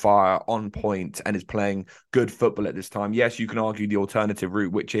on fire, on point, and is playing good football at this time. Yes, you can argue the alternative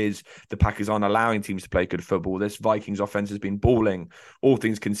route, which is the Packers aren't allowing teams to play good football. This Vikings offense has been balling, all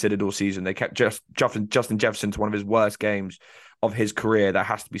things considered, all season. They kept Justin Jefferson to one of his worst games of his career. That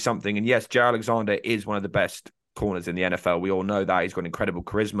has to be something. And yes, Jair Alexander is one of the best corners in the NFL. We all know that. He's got incredible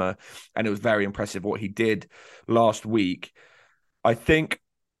charisma, and it was very impressive what he did last week. I think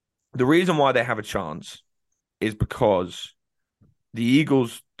the reason why they have a chance is because the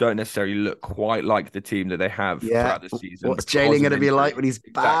Eagles don't necessarily look quite like the team that they have throughout the season. What's Jalen going to be like when he's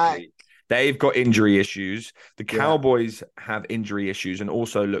back? They've got injury issues. The Cowboys have injury issues and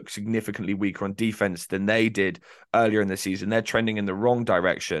also look significantly weaker on defense than they did earlier in the season. They're trending in the wrong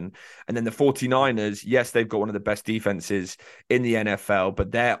direction. And then the 49ers, yes, they've got one of the best defenses in the NFL,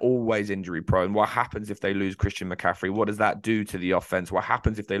 but they're always injury prone. What happens if they lose Christian McCaffrey? What does that do to the offense? What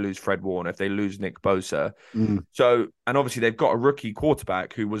happens if they lose Fred Warner, if they lose Nick Bosa? So, and obviously they've got a rookie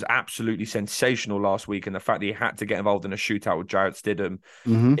quarterback who was absolutely sensational last week. And the fact that he had to get involved in a shootout with Jarrett Stidham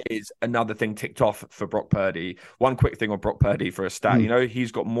is another thing ticked off for Brock Purdy. One quick thing on Brock Purdy for a stat. You know,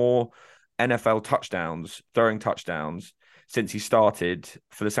 he's got more NFL touchdowns, throwing touchdowns, since he started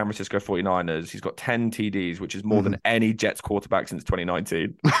for the San Francisco 49ers. He's got 10 TDs, which is more than any Jets quarterback since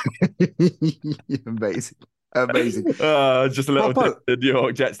 2019. Amazing. Amazing. Just a little dip the New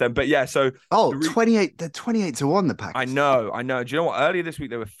York Jets then. But yeah, so 28, they're 28-1, the Packers. I know. Do you know what? Earlier this week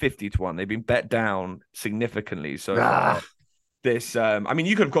they were 50-1. They've been bet down significantly so far. This, I mean,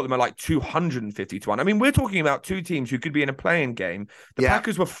 you could have got them at like 250-1. I mean, we're talking about two teams who could be in a playing game. The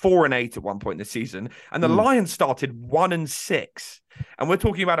Packers were 4-8 at one point in the season, and the Lions started 1-6. And we're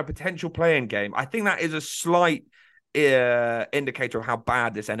talking about a potential playing game. I think that is a slight indicator of how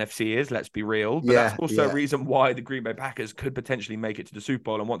bad this NFC is, let's be real. But that's also a reason why the Green Bay Packers could potentially make it to the Super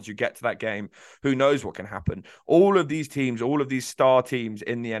Bowl. And once you get to that game, who knows what can happen. All of these teams, all of these star teams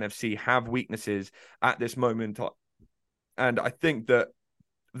in the NFC have weaknesses at this moment. And I think that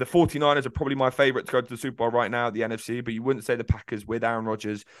the 49ers are probably my favorite to go to the Super Bowl right now at the NFC, but you wouldn't say the Packers with Aaron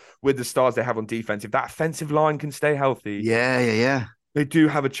Rodgers, with the stars they have on defense. If that offensive line can stay healthy, they do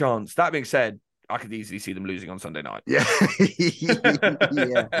have a chance. That being said, I could easily see them losing on Sunday night. Yeah.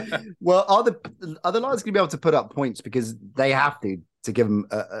 Well, are the Lions going to be able to put up points because they have to give them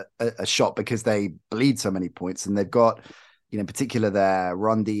a shot because they bleed so many points, and they've got, in particular, their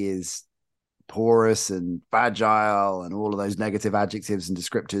run D is porous and fragile and all of those negative adjectives and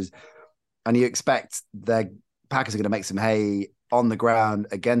descriptors, and you expect the Packers are going to make some hay on the ground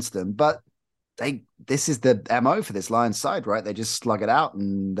against them, but this is the MO for this Lions side, right? They just slug it out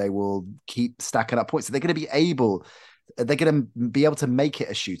and they will keep stacking up points. So they're going to be able to make it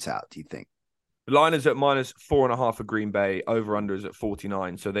a shootout, do you think? The line is at -4.5 for Green Bay. Over-under is at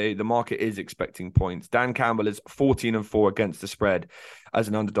 49. So the market is expecting points. Dan Campbell is 14-4 against the spread as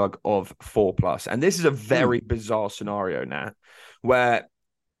an underdog of 4+. And this is a very bizarre scenario now where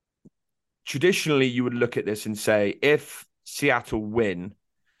traditionally you would look at this and say, if Seattle win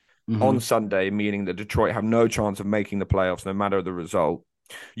on Sunday, meaning that Detroit have no chance of making the playoffs no matter the result,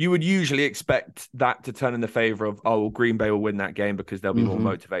 you would usually expect that to turn in the favor of, Green Bay will win that game because they'll be more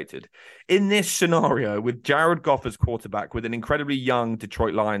motivated. In this scenario, with Jared Goff as quarterback, with an incredibly young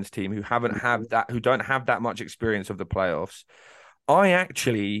Detroit Lions team who don't have that much experience of the playoffs, I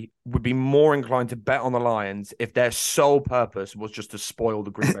actually would be more inclined to bet on the Lions if their sole purpose was just to spoil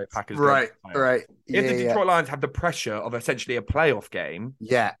the Green Bay Packers. Right. If the Detroit Lions have the pressure of essentially a playoff game,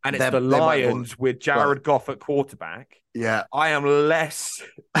 and it's the Lions with Jared Goff at quarterback, I am less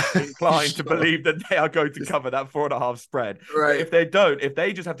inclined to believe that they are going to cover that 4.5 spread. Right. If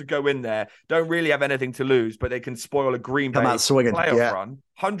they just have to go in there, don't really have anything to lose, but they can spoil a Green Bay playoff run,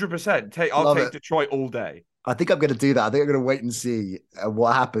 100%. I'll take Detroit all day. I think I'm going to do that. I think I'm going to wait and see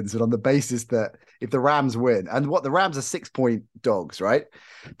what happens. And on the basis that if the Rams win, and the Rams are 6-point dogs, right?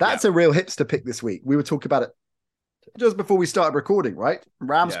 That's a real hipster pick this week. We were talking about it just before we started recording, right?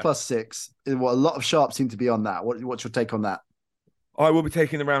 Rams +6. What a lot of sharps seem to be on that. What's your take on that? I will be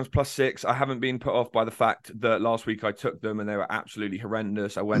taking the Rams +6. I haven't been put off by the fact that last week I took them and they were absolutely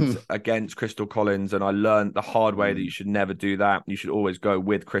horrendous. I went against Crystal Collins and I learned the hard way that you should never do that. You should always go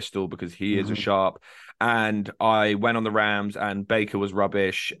with Crystal because he is a sharp. And I went on the Rams and Baker was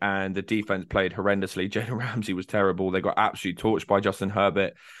rubbish and the defense played horrendously. Jalen Ramsey was terrible. They got absolutely torched by Justin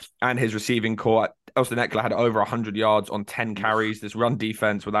Herbert and his receiving core. Austin Eckler had over 100 yards on 10 carries. This run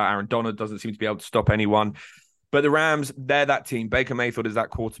defense without Aaron Donald doesn't seem to be able to stop anyone. But the Rams, they're that team. Baker Mayfield is that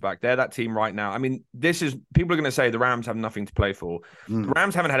quarterback. They're that team right now. I mean, people are going to say the Rams have nothing to play for. The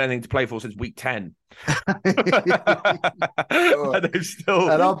Rams haven't had anything to play for since week 10. They've still...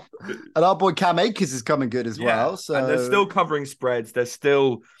 and our boy Cam Akers is coming good as well. So... And they're still covering spreads. They're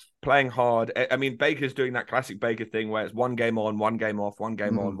still playing hard. I mean, Baker's doing that classic Baker thing where it's one game on, one game off, one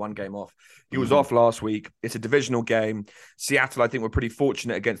game on, one game off. He was off last week. It's a divisional game. Seattle, I think, were pretty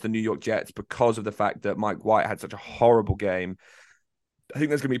fortunate against the New York Jets because of the fact that Mike White had such a horrible game. I think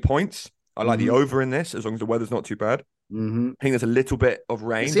there's going to be points. I like the over in this, as long as the weather's not too bad. I think there's a little bit of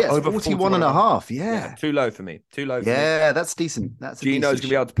rain. It's over 41.5. Yeah. Too low for me. Yeah, that's decent. Gino's going to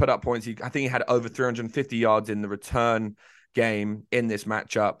be able to put up points. I think he had over 350 yards in the return game in this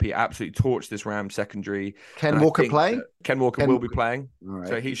matchup. He absolutely torched this Rams secondary. Ken Walker playing? Ken Walker will be playing. Right.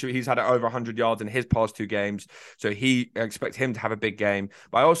 So he's had over 100 yards in his past 2 games. So I expect him to have a big game.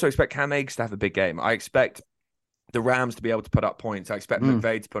 But I also expect Cam Akers to have a big game. I expect the Rams to be able to put up points. I expect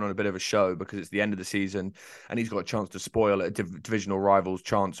McVay to put on a bit of a show because it's the end of the season and he's got a chance to spoil a divisional rival's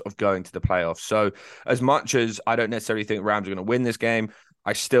chance of going to the playoffs. So as much as I don't necessarily think Rams are going to win this game,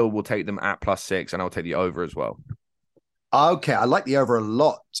 I still will take them at +6 and I'll take the over as well. Okay, I like the over a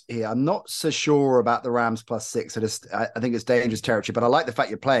lot here. I'm not so sure about the Rams +6. I think it's dangerous territory, but I like the fact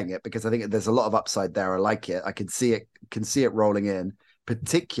you're playing it because I think there's a lot of upside there. I like it. I can see it rolling in,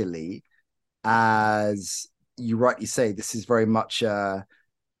 particularly as you rightly say, this is very much a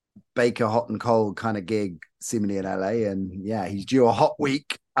Baker hot and cold kind of gig, seemingly in LA. And yeah, he's due a hot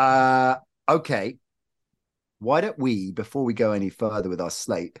week. Okay. why don't we, before we go any further with our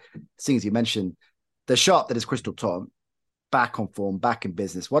slate, seeing as you mentioned the sharp that is Crystal Tom, back on form, back in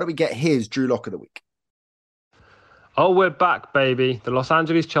business, why don't we get his Drew Lock of the week? Oh, we're back, baby. The Los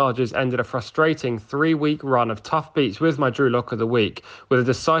Angeles Chargers ended a frustrating 3-week run of tough beats with my Drew Lock of the week, with a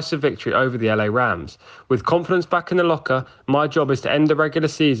decisive victory over the LA Rams. With confidence back in the locker, my job is to end the regular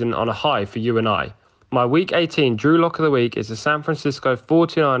season on a high for you and I. My Week 18 Drew Lock of the week is the San Francisco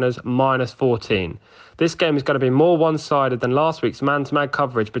 49ers -14. This game is going to be more one-sided than last week's man-to-man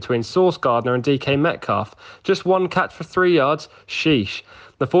coverage between Sauce Gardner and DK Metcalf. Just one catch for 3 yards? Sheesh.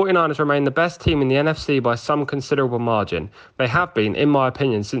 The 49ers remain the best team in the NFC by some considerable margin. They have been, in my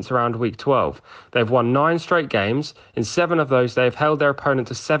opinion, since around week 12. They've won 9 straight games. In 7 of those, they have held their opponent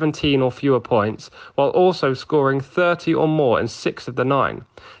to 17 or fewer points, while also scoring 30 or more in 6 of the 9.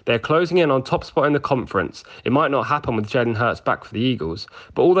 They're closing in on top spot in the conference. It might not happen with Jalen Hurts back for the Eagles,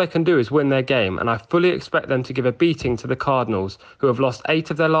 but all they can do is win their game, and I fully expect them to give a beating to the Cardinals, who have lost 8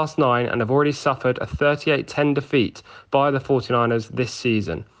 of their last 9 and have already suffered a 38-10 defeat by the 49ers this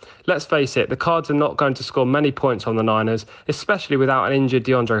season. Let's face it, the Cards are not going to score many points on the Niners, especially without an injured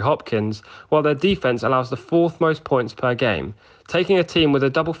DeAndre Hopkins, while their defense allows the 4th most points per game. Taking a team with a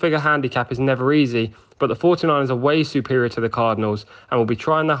double-figure handicap is never easy, but the 49ers are way superior to the Cardinals and will be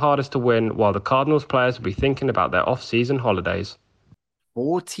trying their hardest to win, while the Cardinals players will be thinking about their off-season holidays.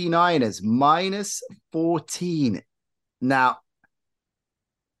 49ers -14. Now,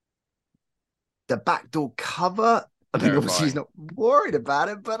 the backdoor cover, I mean, obviously he's not worried about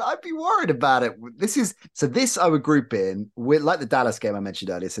it, but I'd be worried about it. This I would group in with, like the Dallas game I mentioned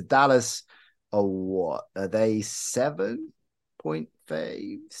earlier. So Dallas are what? Are they 7-point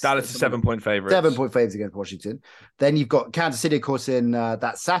faves? Dallas is 7-point favorites. 7-point faves against Washington. Then you've got Kansas City, of course, in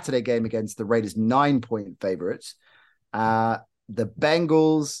that Saturday game against the Raiders, 9-point favorites. The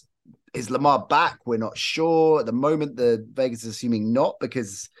Bengals, is Lamar back? We're not sure. At the moment, the Vegas is assuming not,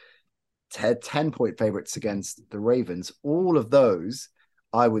 because 10-point favorites against the Ravens. All of those,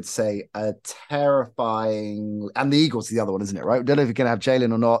 I would say, are terrifying. And the Eagles is the other one, isn't it? Right? We don't know if you're going to have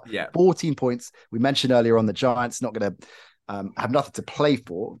Jalen or not. Yeah. 14 points. We mentioned earlier on the Giants not going to have nothing to play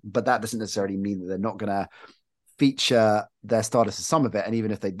for, but that doesn't necessarily mean that they're not going to feature their starters for some of it. And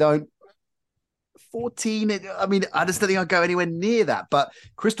even if they don't, 14, I mean, I just don't think I'll go anywhere near that. But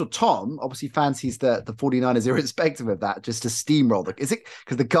Crystal Tom obviously fancies the 49ers, irrespective of that, just to steamroll. Is it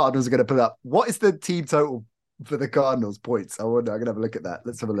because the Cardinals are going to put up? What is the team total for the Cardinals points? I wonder. I'm going to have a look at that.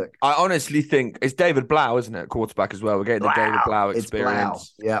 Let's have a look. I honestly think it's David Blau, isn't it? Quarterback as well. We're getting the David Blau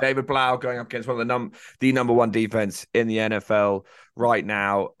experience. Yeah, David Blau going up against one of the number one defense in the NFL right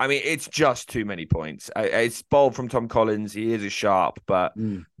now. I mean, it's just too many points. It's bold from Tom Collins. He is a sharp, but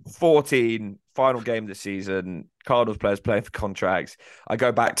 14, final game of the season, Cardinals players playing for contracts. I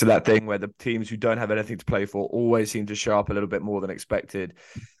go back to that thing where the teams who don't have anything to play for always seem to show up a little bit more than expected.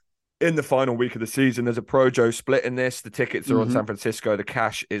 In the final week of the season, there's a Pro-Joe split in this. The tickets are on San Francisco. The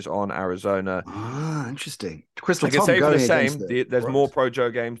cash is on Arizona. Interesting. Crystal I can Tom say for the going same. There's more Pro-Joe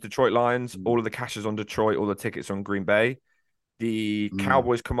games. Detroit Lions, all of the cash is on Detroit. All the tickets are on Green Bay. The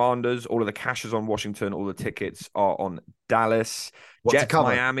Cowboys Commanders, all of the cash is on Washington. All the tickets are on Dallas. Jets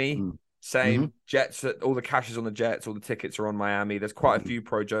Miami, same. Jets, all the cash is on the Jets. All the tickets are on Miami. There's quite a few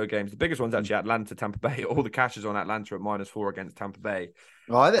Pro-Joe games. The biggest one's actually Atlanta, Tampa Bay. All the cash is on Atlanta at -4 against Tampa Bay.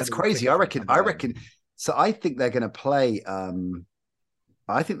 Oh, that's crazy. I reckon. So I think they're going to play.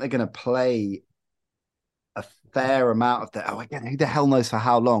 I think they're going to play a fair amount of that. Oh, again, who the hell knows for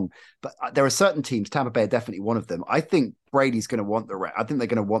how long? But there are certain teams. Tampa Bay are definitely one of them. I think Brady's going to want the rep. I think they're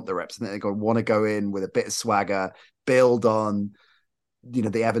going to want the reps. I think they're going to want to go in with a bit of swagger, build on,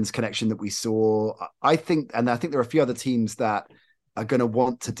 the Evans connection that we saw. I think there are a few other teams that are going to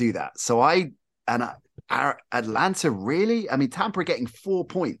want to do that. So Atlanta, really? I mean, Tampa are getting 4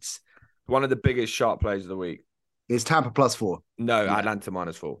 points. One of the biggest sharp plays of the week. Is Tampa +4? No, yeah. Atlanta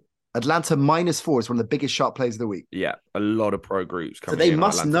 -4. Atlanta -4 is one of the biggest sharp plays of the week. Yeah, a lot of pro groups coming. So they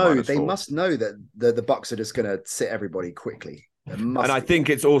must know. They must know that the Bucs are just going to sit everybody quickly. And I think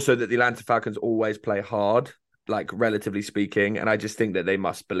it's also that the Atlanta Falcons always play hard, like relatively speaking. And I just think that they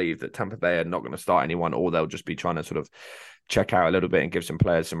must believe that Tampa Bay are not going to start anyone, or they'll just be trying to sort of check out a little bit and give some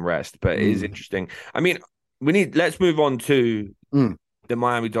players some rest. But it is interesting. I mean, let's move on to the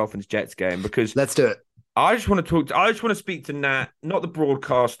Miami Dolphins Jets game, because let's do it. I just want to speak to Nat, not the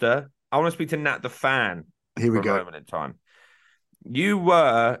broadcaster. I want to speak to Nat, the fan. Here we go. A moment in time. You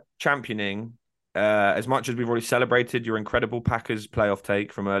were championing, as much as we've already celebrated your incredible Packers playoff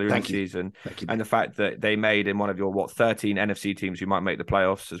take from earlier in the season, and the fact that they made in one of your 13 NFC teams who might make the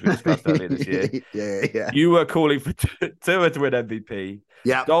playoffs, as we discussed earlier this year. Yeah. You were calling for Tua to win MVP.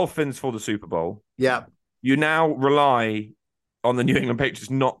 Yeah. Dolphins for the Super Bowl. Yeah. You now rely on the New England Patriots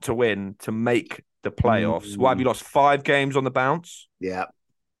not to win to make the playoffs. What, have you lost 5 games on the bounce? Yeah.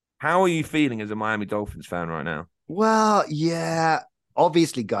 How are you feeling as a Miami Dolphins fan right now? Well, yeah,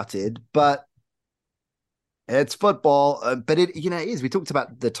 obviously gutted, but it's football. But it is. We talked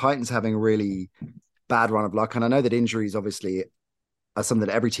about the Titans having a really bad run of luck, and I know that injuries obviously are something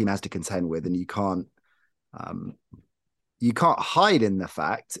that every team has to contend with, and you can't hide in the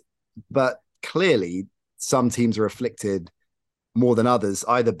fact. But clearly, some teams are afflicted more than others,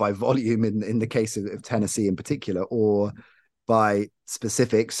 either by volume in the case of Tennessee in particular, or by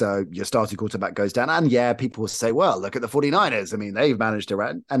specific. So your starting quarterback goes down. And yeah, people will say, well, look at the 49ers. I mean, they've managed to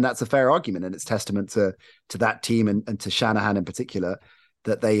run. And that's a fair argument. And it's testament to that team and to Shanahan in particular,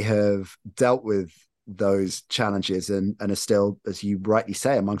 that they have dealt with those challenges and are still, as you rightly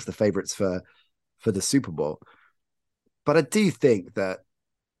say, amongst the favorites for the Super Bowl. But I do think that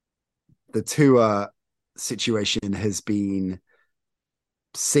the Tua situation has been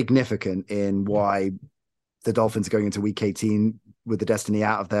significant in why the Dolphins are going into Week 18 with the destiny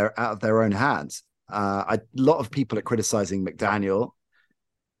out of their own hands. A lot of people are criticizing McDaniel.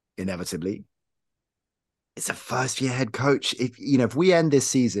 Inevitably, it's a first-year head coach. If we end this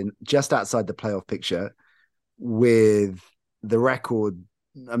season just outside the playoff picture with the record,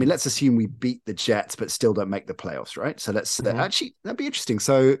 I mean, let's assume we beat the Jets but still don't make the playoffs, right? So actually that'd be interesting.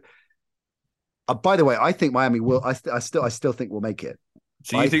 So, by the way, I think Miami will. I still think we'll make it.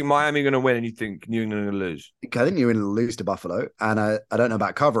 So you think Miami are going to win and you think New England are going to lose? I think New England will lose to Buffalo. And I don't know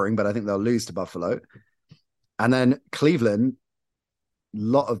about covering, but I think they'll lose to Buffalo. And then Cleveland, a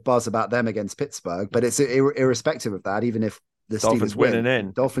lot of buzz about them against Pittsburgh. But it's irrespective of that, even if the Dolphins Steelers win. Winning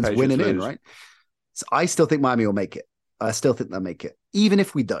in. Dolphins Patriots winning lose. in, right? So I still think Miami will make it. I still think they'll make it, even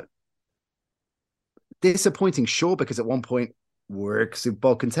if we don't. Disappointing, sure, because at one point we're a Super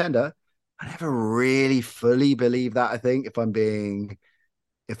Bowl contender. I never really fully believe that, I think, if I'm being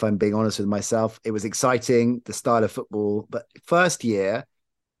honest with myself. It was exciting, the style of football, but first year,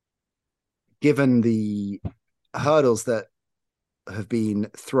 given the hurdles that have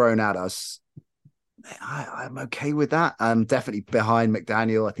been thrown at us, I'm okay with that. I'm definitely behind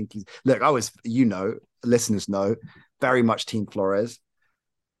McDaniel. I think I was, listeners know, very much Team Flores.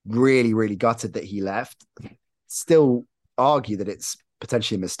 Really, really gutted that he left. Still argue that it's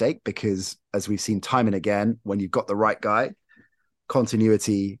potentially a mistake because, as we've seen time and again, when you've got the right guy,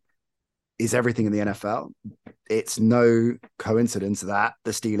 continuity is everything in the NFL. It's no coincidence that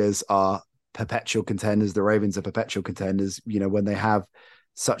the Steelers are perpetual contenders. The Ravens are perpetual contenders. When they have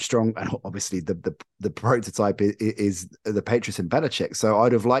such strong, and obviously the prototype is the Patriots and Belichick. So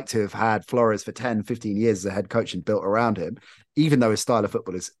I'd have liked to have had Flores for 10, 15 years as a head coach and built around him, even though his style of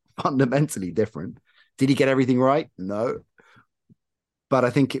football is fundamentally different. Did he get everything right? No. But I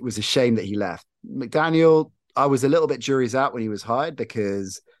think it was a shame that he left. McDaniel, I was a little bit jury's out when he was hired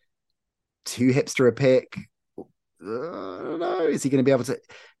because 2 hipster a pick. I don't know. Is he going to be able to?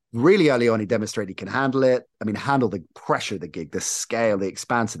 Really early on, he demonstrated he can handle it. I mean, handle the pressure of the gig, the scale, the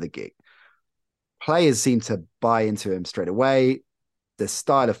expanse of the gig. Players seem to buy into him straight away. The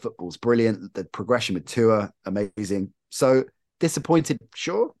style of football is brilliant. The progression with Tua, amazing. So disappointed,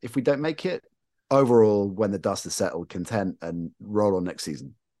 sure, if we don't make it. Overall, when the dust is settled, content and roll on next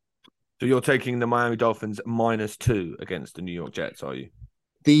season. So you're taking the Miami Dolphins -2 against the New York Jets, are you?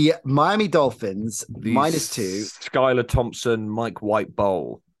 The Miami Dolphins -2. Skylar Thompson, Mike White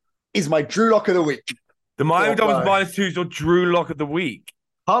Bowl is my Drew Lock of the week. The Miami Dolphins -2 is your Drew Lock of the week.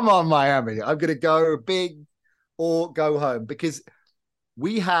 Come on, Miami. I'm going to go big or go home because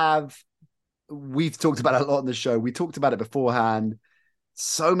we've talked about it a lot on the show. We talked about it beforehand.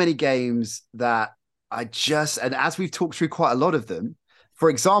 So many games that and as we've talked through quite a lot of them, for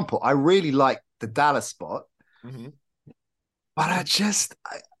example, I really like the Dallas spot, but I just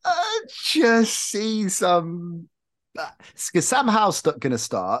see some, because Sam Howell's going to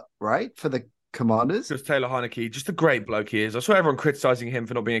start, right, for the Commanders. Because Taylor Heineke, just a great bloke he is. I saw everyone criticizing him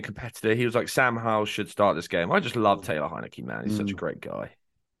for not being a competitor. He was like, Sam Howell should start this game. I just love Taylor Heineke, man. He's such a great guy.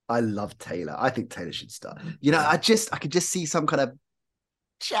 I love Taylor. I think Taylor should start. I could just see some kind of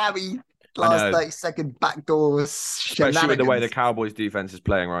shabby last 30-second backdoor especially with the way the Cowboys defense is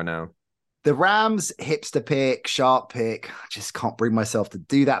playing right now. The Rams hipster pick, sharp pick. I just can't bring myself to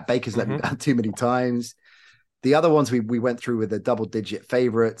do that. Baker's let me down too many times. The other ones we went through with the double-digit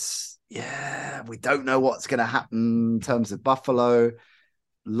favorites. Yeah, we don't know what's going to happen in terms of Buffalo.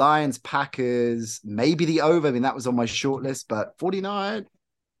 Lions, Packers, maybe the over. I mean, that was on my short list, but 49.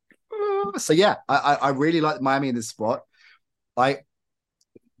 So yeah, I really like Miami in this spot.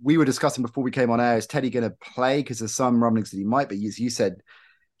 We were discussing before we came on air, is Teddy going to play? Because there's some rumblings that he might, but as you said,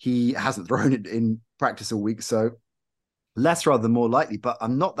 he hasn't thrown it in practice all week, so less rather than more likely. But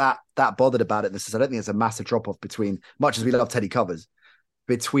I'm not that bothered about it. I don't think there's a massive drop off between, much as we love Teddy covers,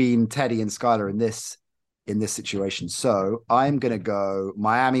 between Teddy and Skylar in this situation. So I'm gonna go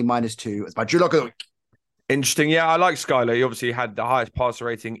Miami -2 as my Drew Lock of the week. Interesting. Yeah, I like Skylar. He obviously had the highest passer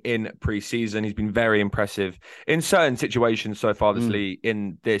rating in preseason. He's been very impressive in certain situations so far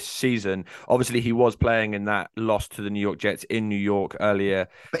in this season. Obviously, he was playing in that loss to the New York Jets in New York earlier.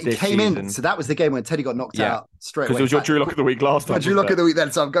 But he came in. So that was the game when Teddy got knocked out straight away. Because it was your Drew Lock of the week last time. My Drew Lock of the week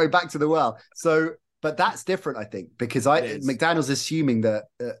then. So I'm going back to the well. So, but that's different, I think, because McDaniel's assuming that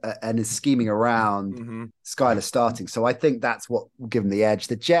and is scheming around Skylar starting. So I think that's what will give him the edge.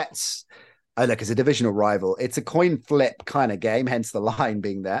 The Jets, look, it's a divisional rival. It's a coin flip kind of game, hence the line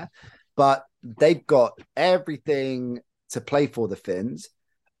being there. But they've got everything to play for, the Finns.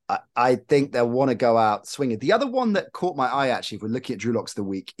 I think they'll want to go out swinging. The other one that caught my eye, actually, if we're looking at Drew Locks of the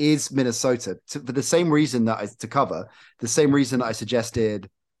week, is Minnesota. For the same reason that the same reason that I suggested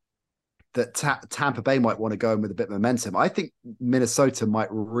that Tampa Bay might want to go in with a bit of momentum. I think Minnesota might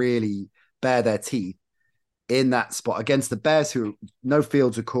really bare their teeth in that spot against the Bears, who no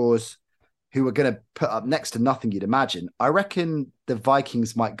Fields, of course, who are going to put up next to nothing, you'd imagine. I reckon the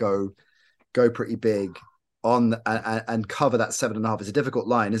Vikings might go pretty big on and cover that 7.5. It's a difficult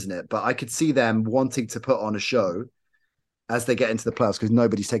line, isn't it? But I could see them wanting to put on a show as they get into the playoffs because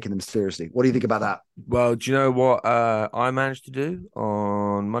nobody's taking them seriously. What do you think about that? Well, do you know what I managed to do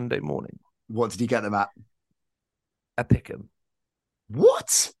on Monday morning? What did you get them at? A pick'em.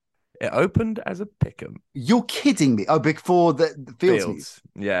 What? It opened as a pick'em. You're kidding me. Oh, before the Fields news.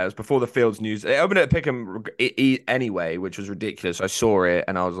 Yeah, it was before the Fields news. It opened at a pick'em anyway, which was ridiculous. I saw it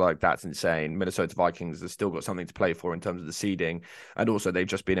and I was like, that's insane. Minnesota Vikings have still got something to play for in terms of the seeding. And also they've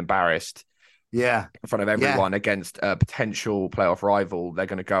just been embarrassed. Yeah. In front of everyone against a potential playoff rival. They're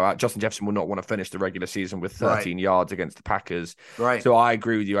going to go out. Justin Jefferson will not want to finish the regular season with 13 yards against the Packers. Right. So I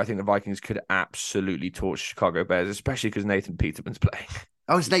agree with you. I think the Vikings could absolutely torch Chicago Bears, especially because Nathan Peterman's playing.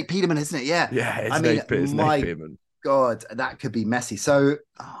 Oh, it's Nate Peterman, isn't it? Yeah. Yeah, it's Nate Peterman. God, that could be messy. So,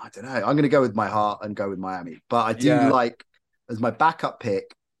 I don't know. I'm going to go with my heart and go with Miami. But I do like, as my backup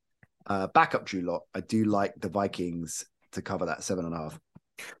pick, backup Drew Lock, I do like the Vikings to cover that 7.5.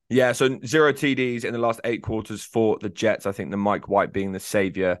 Yeah, so 0 TDs in the last 8 quarters for the Jets. I think the Mike White being the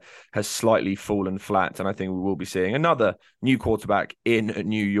savior has slightly fallen flat, and I think we will be seeing another new quarterback in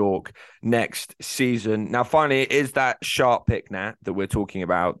New York next season. Now, finally, it is that sharp pick, Nat, that we're talking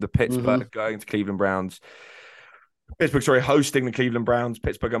about. The Pittsburgh going to Cleveland Browns. Hosting the Cleveland Browns.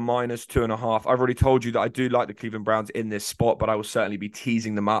 Pittsburgh are -2.5. I've already told you that I do like the Cleveland Browns in this spot, but I will certainly be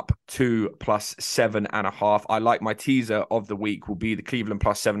teasing them up 2 + 7.5. I like my teaser of the week will be the Cleveland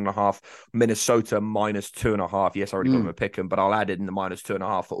 +7.5, Minnesota -2.5. Yes, I already got them a pick 'em, but I'll add it in the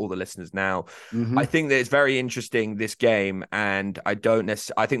 -2.5 for all the listeners now. I think that it's very interesting, this game, and I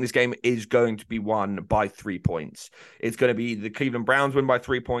think this game is going to be won by 3 points. It's going to be the Cleveland Browns win by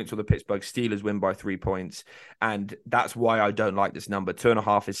 3 points or the Pittsburgh Steelers win by 3 points. And that's why I don't like this number.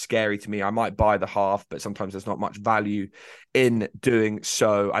 2.5 is scary to me. I might buy the half, but sometimes there's not much value in doing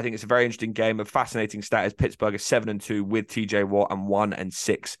so. I think it's a very interesting game. A fascinating stat is Pittsburgh is 7-2 with TJ Watt and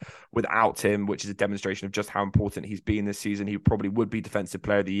 1-6 without him, which is a demonstration of just how important he's been this season. He probably would be Defensive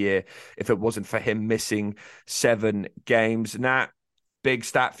Player of the Year if it wasn't for him missing 7 games. Nat, big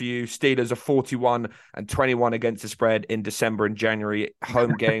stat for you. Steelers are 41-21 against the spread in December and January.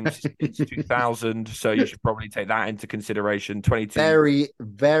 Home games since 2000. So you should probably take that into consideration. 22. Very,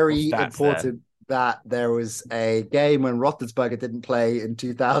 very important that there was a game when Roethlisberger didn't play in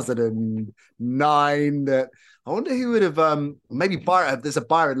 2009 that I wonder who would have maybe Byron. There's a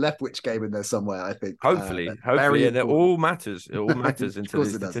Byron Leftwich game in there somewhere, I think. Hopefully. It all matters. It all matters into the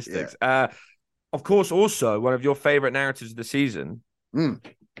statistics. Yeah. Of course, also one of your favorite narratives of the season.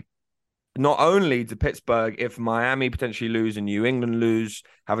 Not only do Pittsburgh, if Miami potentially lose and New England lose,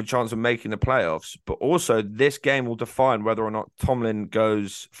 have a chance of making the playoffs, but also this game will define whether or not Tomlin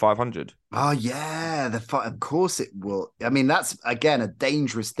goes 500. Oh, yeah. Of course it will. I mean, that's, again, a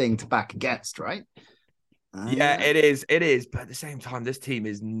dangerous thing to back against, right? Yeah, it is. It is. But at the same time, this team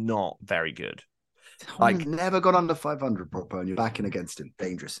is not very good. Tomlin never got under 500 proper, and you're backing against him.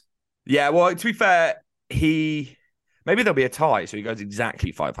 Dangerous. Yeah, well, to be fair, maybe there'll be a tie, so he goes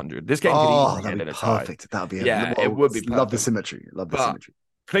exactly 500. This game could easily end in a tie. Perfect. That'd be it would be perfect. Love the symmetry. Symmetry.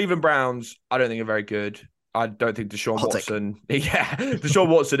 Cleveland Browns, I don't think are very good. I don't think Deshaun Watson. Deshaun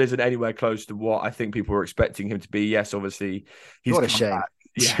Watson isn't anywhere close to what I think people were expecting him to be. Yes, obviously, he's what a shame. Back.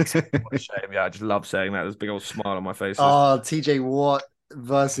 Yeah, what a shame. Yeah, I just love saying that. There's a big old smile on my face. Oh, TJ Watt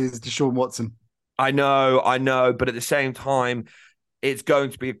versus Deshaun Watson. I know, but at the same time, It's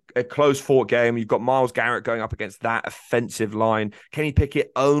going to be a close fought game. You've got Myles Garrett going up against that offensive line. Kenny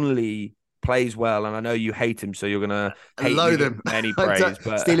Pickett only plays well, and I know you hate him, so you're going to hate me him. Any praise.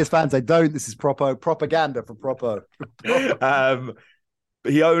 But Steelers fans, I don't. This is propaganda for Propo.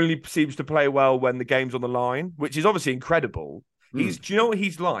 He only seems to play well when the game's on the line, which is obviously incredible. Do you know what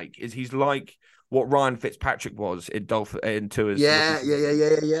he's like? He's like what Ryan Fitzpatrick was in Tua's. Yeah.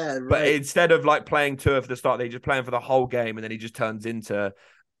 Right. But instead of like playing Tua for the start, they're just playing for the whole game, and then he just turns into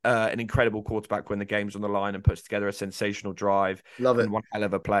an incredible quarterback when the game's on the line and puts together a sensational drive. Love it. And one hell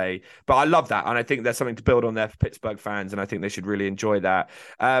of a play. But I love that. And I think there's something to build on there for Pittsburgh fans. And I think they should really enjoy that.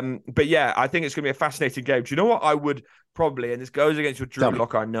 But yeah, I think it's going to be a fascinating game. Do you know what I would probably, and this goes against your Drew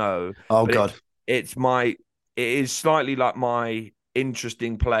Lock, I know. Oh, God. It is slightly like my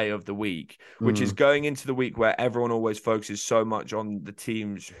interesting play of the week, which is going into the week where everyone always focuses so much on the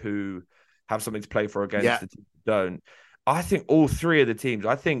teams who have something to play for against the teams who don't. I think all three of the teams,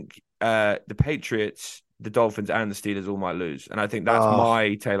 I think the Patriots, the Dolphins, and the Steelers all might lose. And I think that's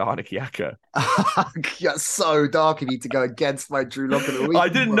my Taylor Heinicke-Yacker. That's so dark of you to go against my Drew Lock of the week. I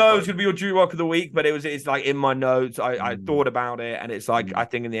didn't know it was going to be your Drew Lock of the week, but it's like in my notes. I thought about it, and it's like, I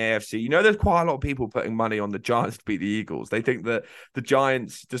think in the AFC, there's quite a lot of people putting money on the Giants to beat the Eagles. They think that the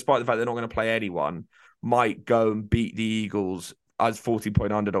Giants, despite the fact they're not going to play anyone, might go and beat the Eagles as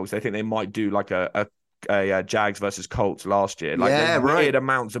 40-point underdogs. They think they might do like a Jags versus Colts last year. Like weird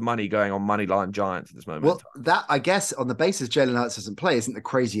amounts of money going on moneyline Giants at this moment. Well, that, I guess, on the basis Jalen Hurts doesn't play, isn't the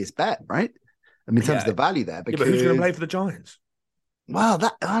craziest bet, right? I mean, in terms of the value there. Because... Yeah, but who's going to play for the Giants? Well,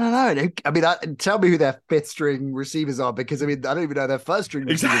 I don't know. I mean, tell me who their fifth string receivers are, because I don't even know their first string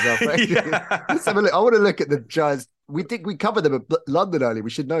receivers are. Right? Let's have a look. I want to look at the Giants. We think we covered them at London early. We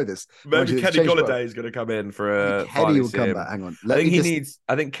should know this. Maybe Kenny Golladay is going to come in for a. Kenny will come back. Hang on.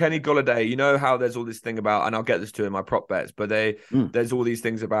 I think Kenny Golladay. You know how there's all this thing about, and I'll get this to in my prop bets, but there's all these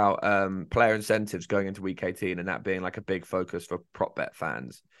things about player incentives going into week 18, and that being like a big focus for prop bet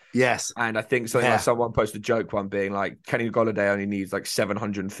fans. Yes. And I think something like someone posted a joke one being like, Kenny Golladay only needs like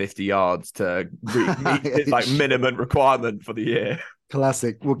 750 yards to meet his like minimum requirement for the year.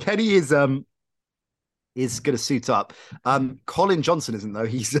 Classic. Well, Kenny is going to suit up. Colin Johnson isn't, though.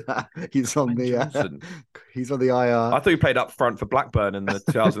 He's on he's on the IR. I thought he played up front for Blackburn in the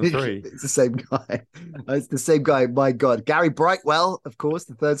 2003. It's the same guy. It's the same guy. My God, Gary Brightwell, of course,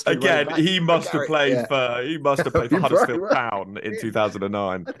 the third string. Again, he must have played for Huddersfield Town in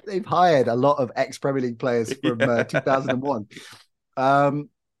 2009. They've hired a lot of ex-Premier League players from 2001.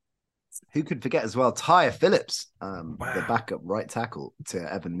 Who could forget as well? Tyre Phillips, the backup right tackle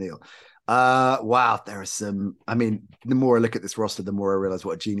to Evan Neal. Wow, there are some. I mean, the more I look at this roster, the more I realize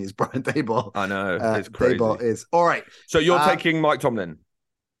what a genius Brian Daboll. I know, it's crazy. Daboll is. All right. So you're taking Mike Tomlin.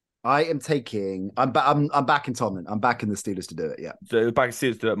 I am taking. I'm backing Tomlin. I'm backing the Steelers to do it. Yeah. So backing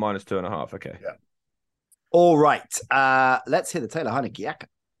Steelers to do it -2.5. Okay. Yeah. All right. Let's hear the Taylor Heinicke-Yacker.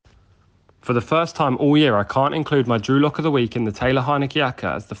 For the first time all year, I can't include my Drew Lock of the week in the Taylor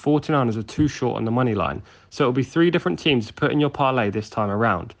Heinicke-Yacker, as the 49ers are too short on the money line. So it'll be 3 different teams to put in your parlay this time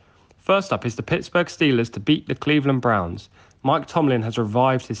around. First up is the Pittsburgh Steelers to beat the Cleveland Browns. Mike Tomlin has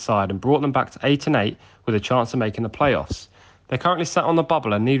revived his side and brought them back to 8-8 with a chance of making the playoffs. They're currently sat on the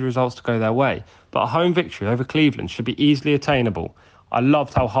bubble and need results to go their way, but a home victory over Cleveland should be easily attainable. I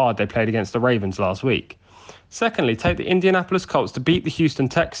loved how hard they played against the Ravens last week. Secondly, take the Indianapolis Colts to beat the Houston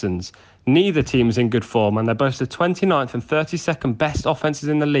Texans. Neither team is in good form, and they boast the 29th and 32nd best offenses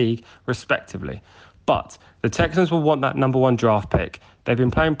in the league, respectively. But the Texans will want that number 1 draft pick. They've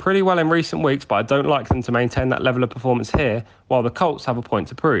been playing pretty well in recent weeks, but I don't like them to maintain that level of performance here, while the Colts have a point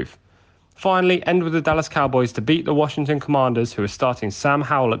to prove. Finally, end with the Dallas Cowboys to beat the Washington Commanders, who are starting Sam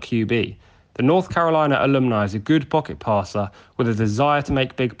Howell at QB. The North Carolina alumni is a good pocket passer with a desire to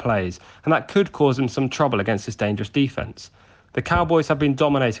make big plays, and that could cause him some trouble against this dangerous defense. The Cowboys have been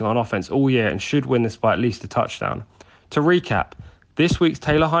dominating on offense all year and should win this by at least a touchdown. To recap, this week's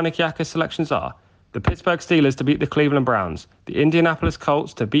Taylor Heinicke-Yacker selections are the Pittsburgh Steelers to beat the Cleveland Browns, the Indianapolis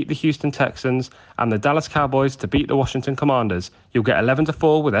Colts to beat the Houston Texans, and the Dallas Cowboys to beat the Washington Commanders. You'll get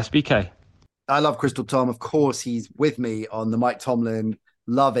 11-4 with SBK. I love Crystal Tom. Of course, he's with me on the Mike Tomlin.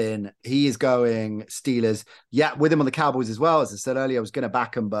 Loving. He is going Steelers. Yeah, with him on the Cowboys as well. As I said earlier, I was going to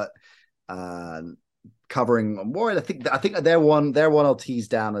back him, but covering more. I think they're one I'll tease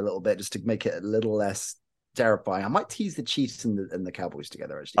down a little bit just to make it a little less terrifying. I might tease the Chiefs and the Cowboys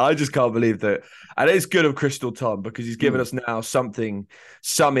together. Actually, I just can't believe that. And it's good of Crystal Tom because he's given us now some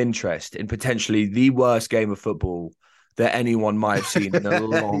interest in potentially the worst game of football that anyone might have seen in a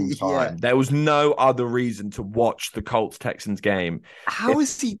long time. Yeah. There was no other reason to watch the Colts-Texans game. How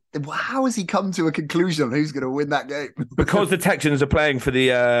has he come to a conclusion on who's going to win that game? Because the Texans are playing for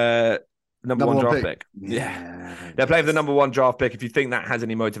the number one draft pick. Yeah. They're playing for the number one draft pick. If you think that has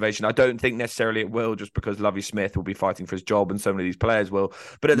any motivation, I don't think necessarily it will, just because Lovie Smith will be fighting for his job and so many of these players will.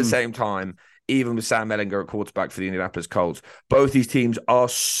 But at the same time, even with Sam Ehlinger at quarterback for the Indianapolis Colts, both these teams are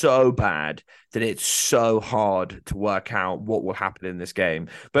so bad that it's so hard to work out what will happen in this game.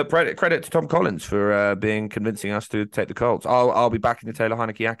 But credit to Tom Collins for being convincing us to take the Colts. I'll be backing the Taylor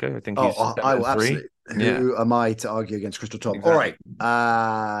Heinicke Echo. I think he's I will absolutely. Who am I to argue against Crystal Tom? Exactly. All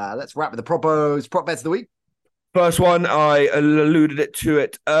right, let's wrap with the prop bets of the week. First one, I alluded to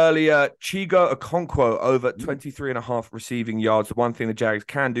it earlier. Chigo Okonkwo over 23.5 receiving yards. The one thing the Jags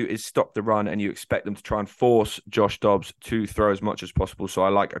can do is stop the run, and you expect them to try and force Josh Dobbs to throw as much as possible. So I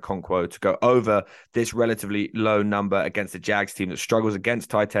like Okonkwo to go over this relatively low number against the Jags team that struggles against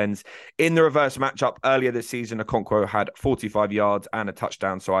tight ends. In the reverse matchup earlier this season, Okonkwo had 45 yards and a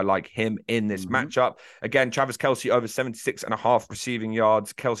touchdown. So I like him in this matchup. Again, Travis Kelce over 76.5 receiving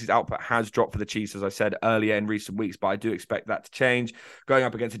yards. Kelce's output has dropped for the Chiefs, as I said earlier in recent weeks, but I do expect that to change. Going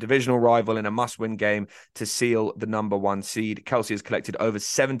up against a divisional rival in a must-win game to seal the number one seed. Kelce has collected over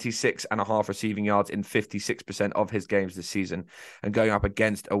 76.5 receiving yards in 56% of his games this season. And going up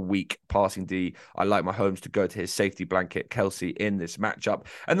against a weak passing D, I like Mahomes to go to his safety blanket, Kelce, in this matchup.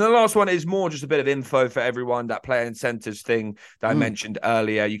 And the last one is more just a bit of info for everyone, that player incentives thing that I mentioned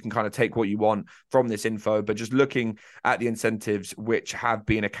earlier. You can kind of take what you want from this info, but just looking at the incentives, which have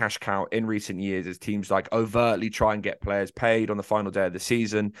been a cash cow in recent years, as teams like overtly try and get players paid on the final day of the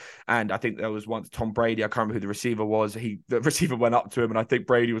season. And I think there was once Tom Brady, I can't remember who the receiver was. The receiver went up to him, and I think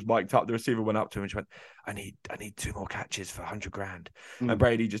Brady was mic'd up. The receiver went up to him and just went, I need 2 more catches for $100,000. And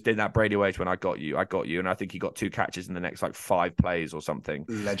Brady just did that Brady way, when I got you. And I think he got 2 catches in the next 5 plays or something.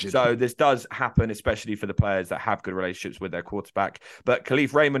 Legend. So this does happen, especially for the players that have good relationships with their quarterback. But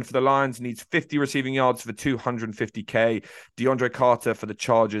Khalif Raymond for the Lions needs 50 receiving yards for $250K. DeAndre Carter for the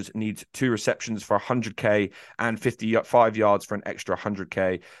Chargers needs 2 receptions for $100K and 55 yards for an extra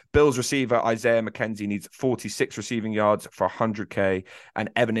 $100K. Bills receiver Isaiah McKenzie needs 46 receiving yards for $100K.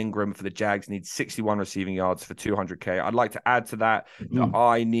 And Evan Ingram for the Jags needs 61 receiving yards for $200K. I'd like to add to that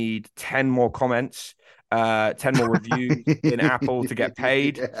I need 10 more comments, 10 more reviews in Apple to get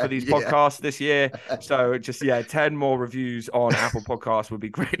paid for these podcasts this year. So just 10 more reviews on Apple Podcasts would be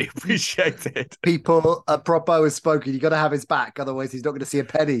greatly appreciated. People, Propo has spoken. You got to have his back, otherwise he's not going to see a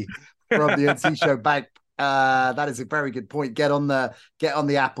penny from the NC Show bank. That is a very good point. Get on the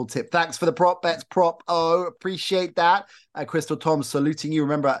Apple tip. Thanks for the prop bets, appreciate that. Crystal Tom, saluting you.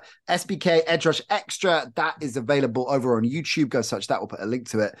 Remember, SBK Edge Rush Extra, that is available over on YouTube. Go search that. We'll put a link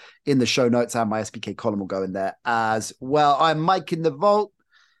to it in the show notes, and my SBK column will go in there as well. I'm Mike in the Vault.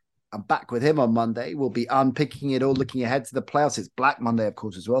 I'm back with him on Monday. We'll be unpicking it all, looking ahead to the playoffs. It's Black Monday, of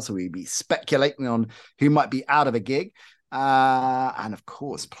course, as well. So we'll be speculating on who might be out of a gig. And of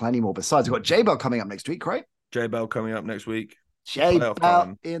course, plenty more besides. We've got J-Bell coming up next week, right? J-Bell coming up next week.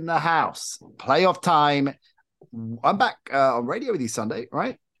 J-Bell in the house. Playoff time. I'm back on radio with you Sunday,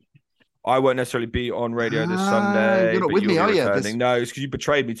 right? I won't necessarily be on radio this Sunday. You're not with me, are you? No, it's because you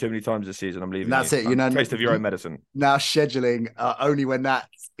betrayed me too many times this season. I'm leaving. That's it. Taste of your own medicine. Now scheduling only when that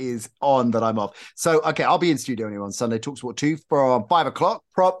is on that I'm off. So, okay, I'll be in studio anyway on Sunday. Talksport 2 from 5 o'clock.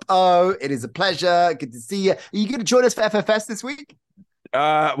 It is a pleasure. Good to see you. Are you going to join us for FFS this week?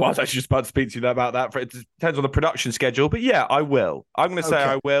 I was actually just about to speak to you about that. It depends on the production schedule, but yeah, I will. I'm going to say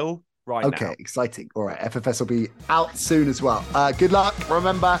I will. Right now. Okay, exciting. All right, FFS will be out soon as well. Good luck.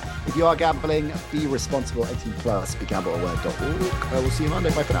 Remember, if you are gambling, be responsible. 18 plus, begambleaware.org. We'll see you Monday.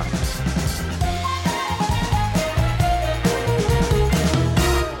 Bye for now.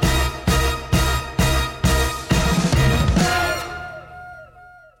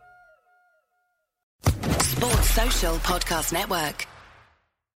 Sports Social Podcast Network.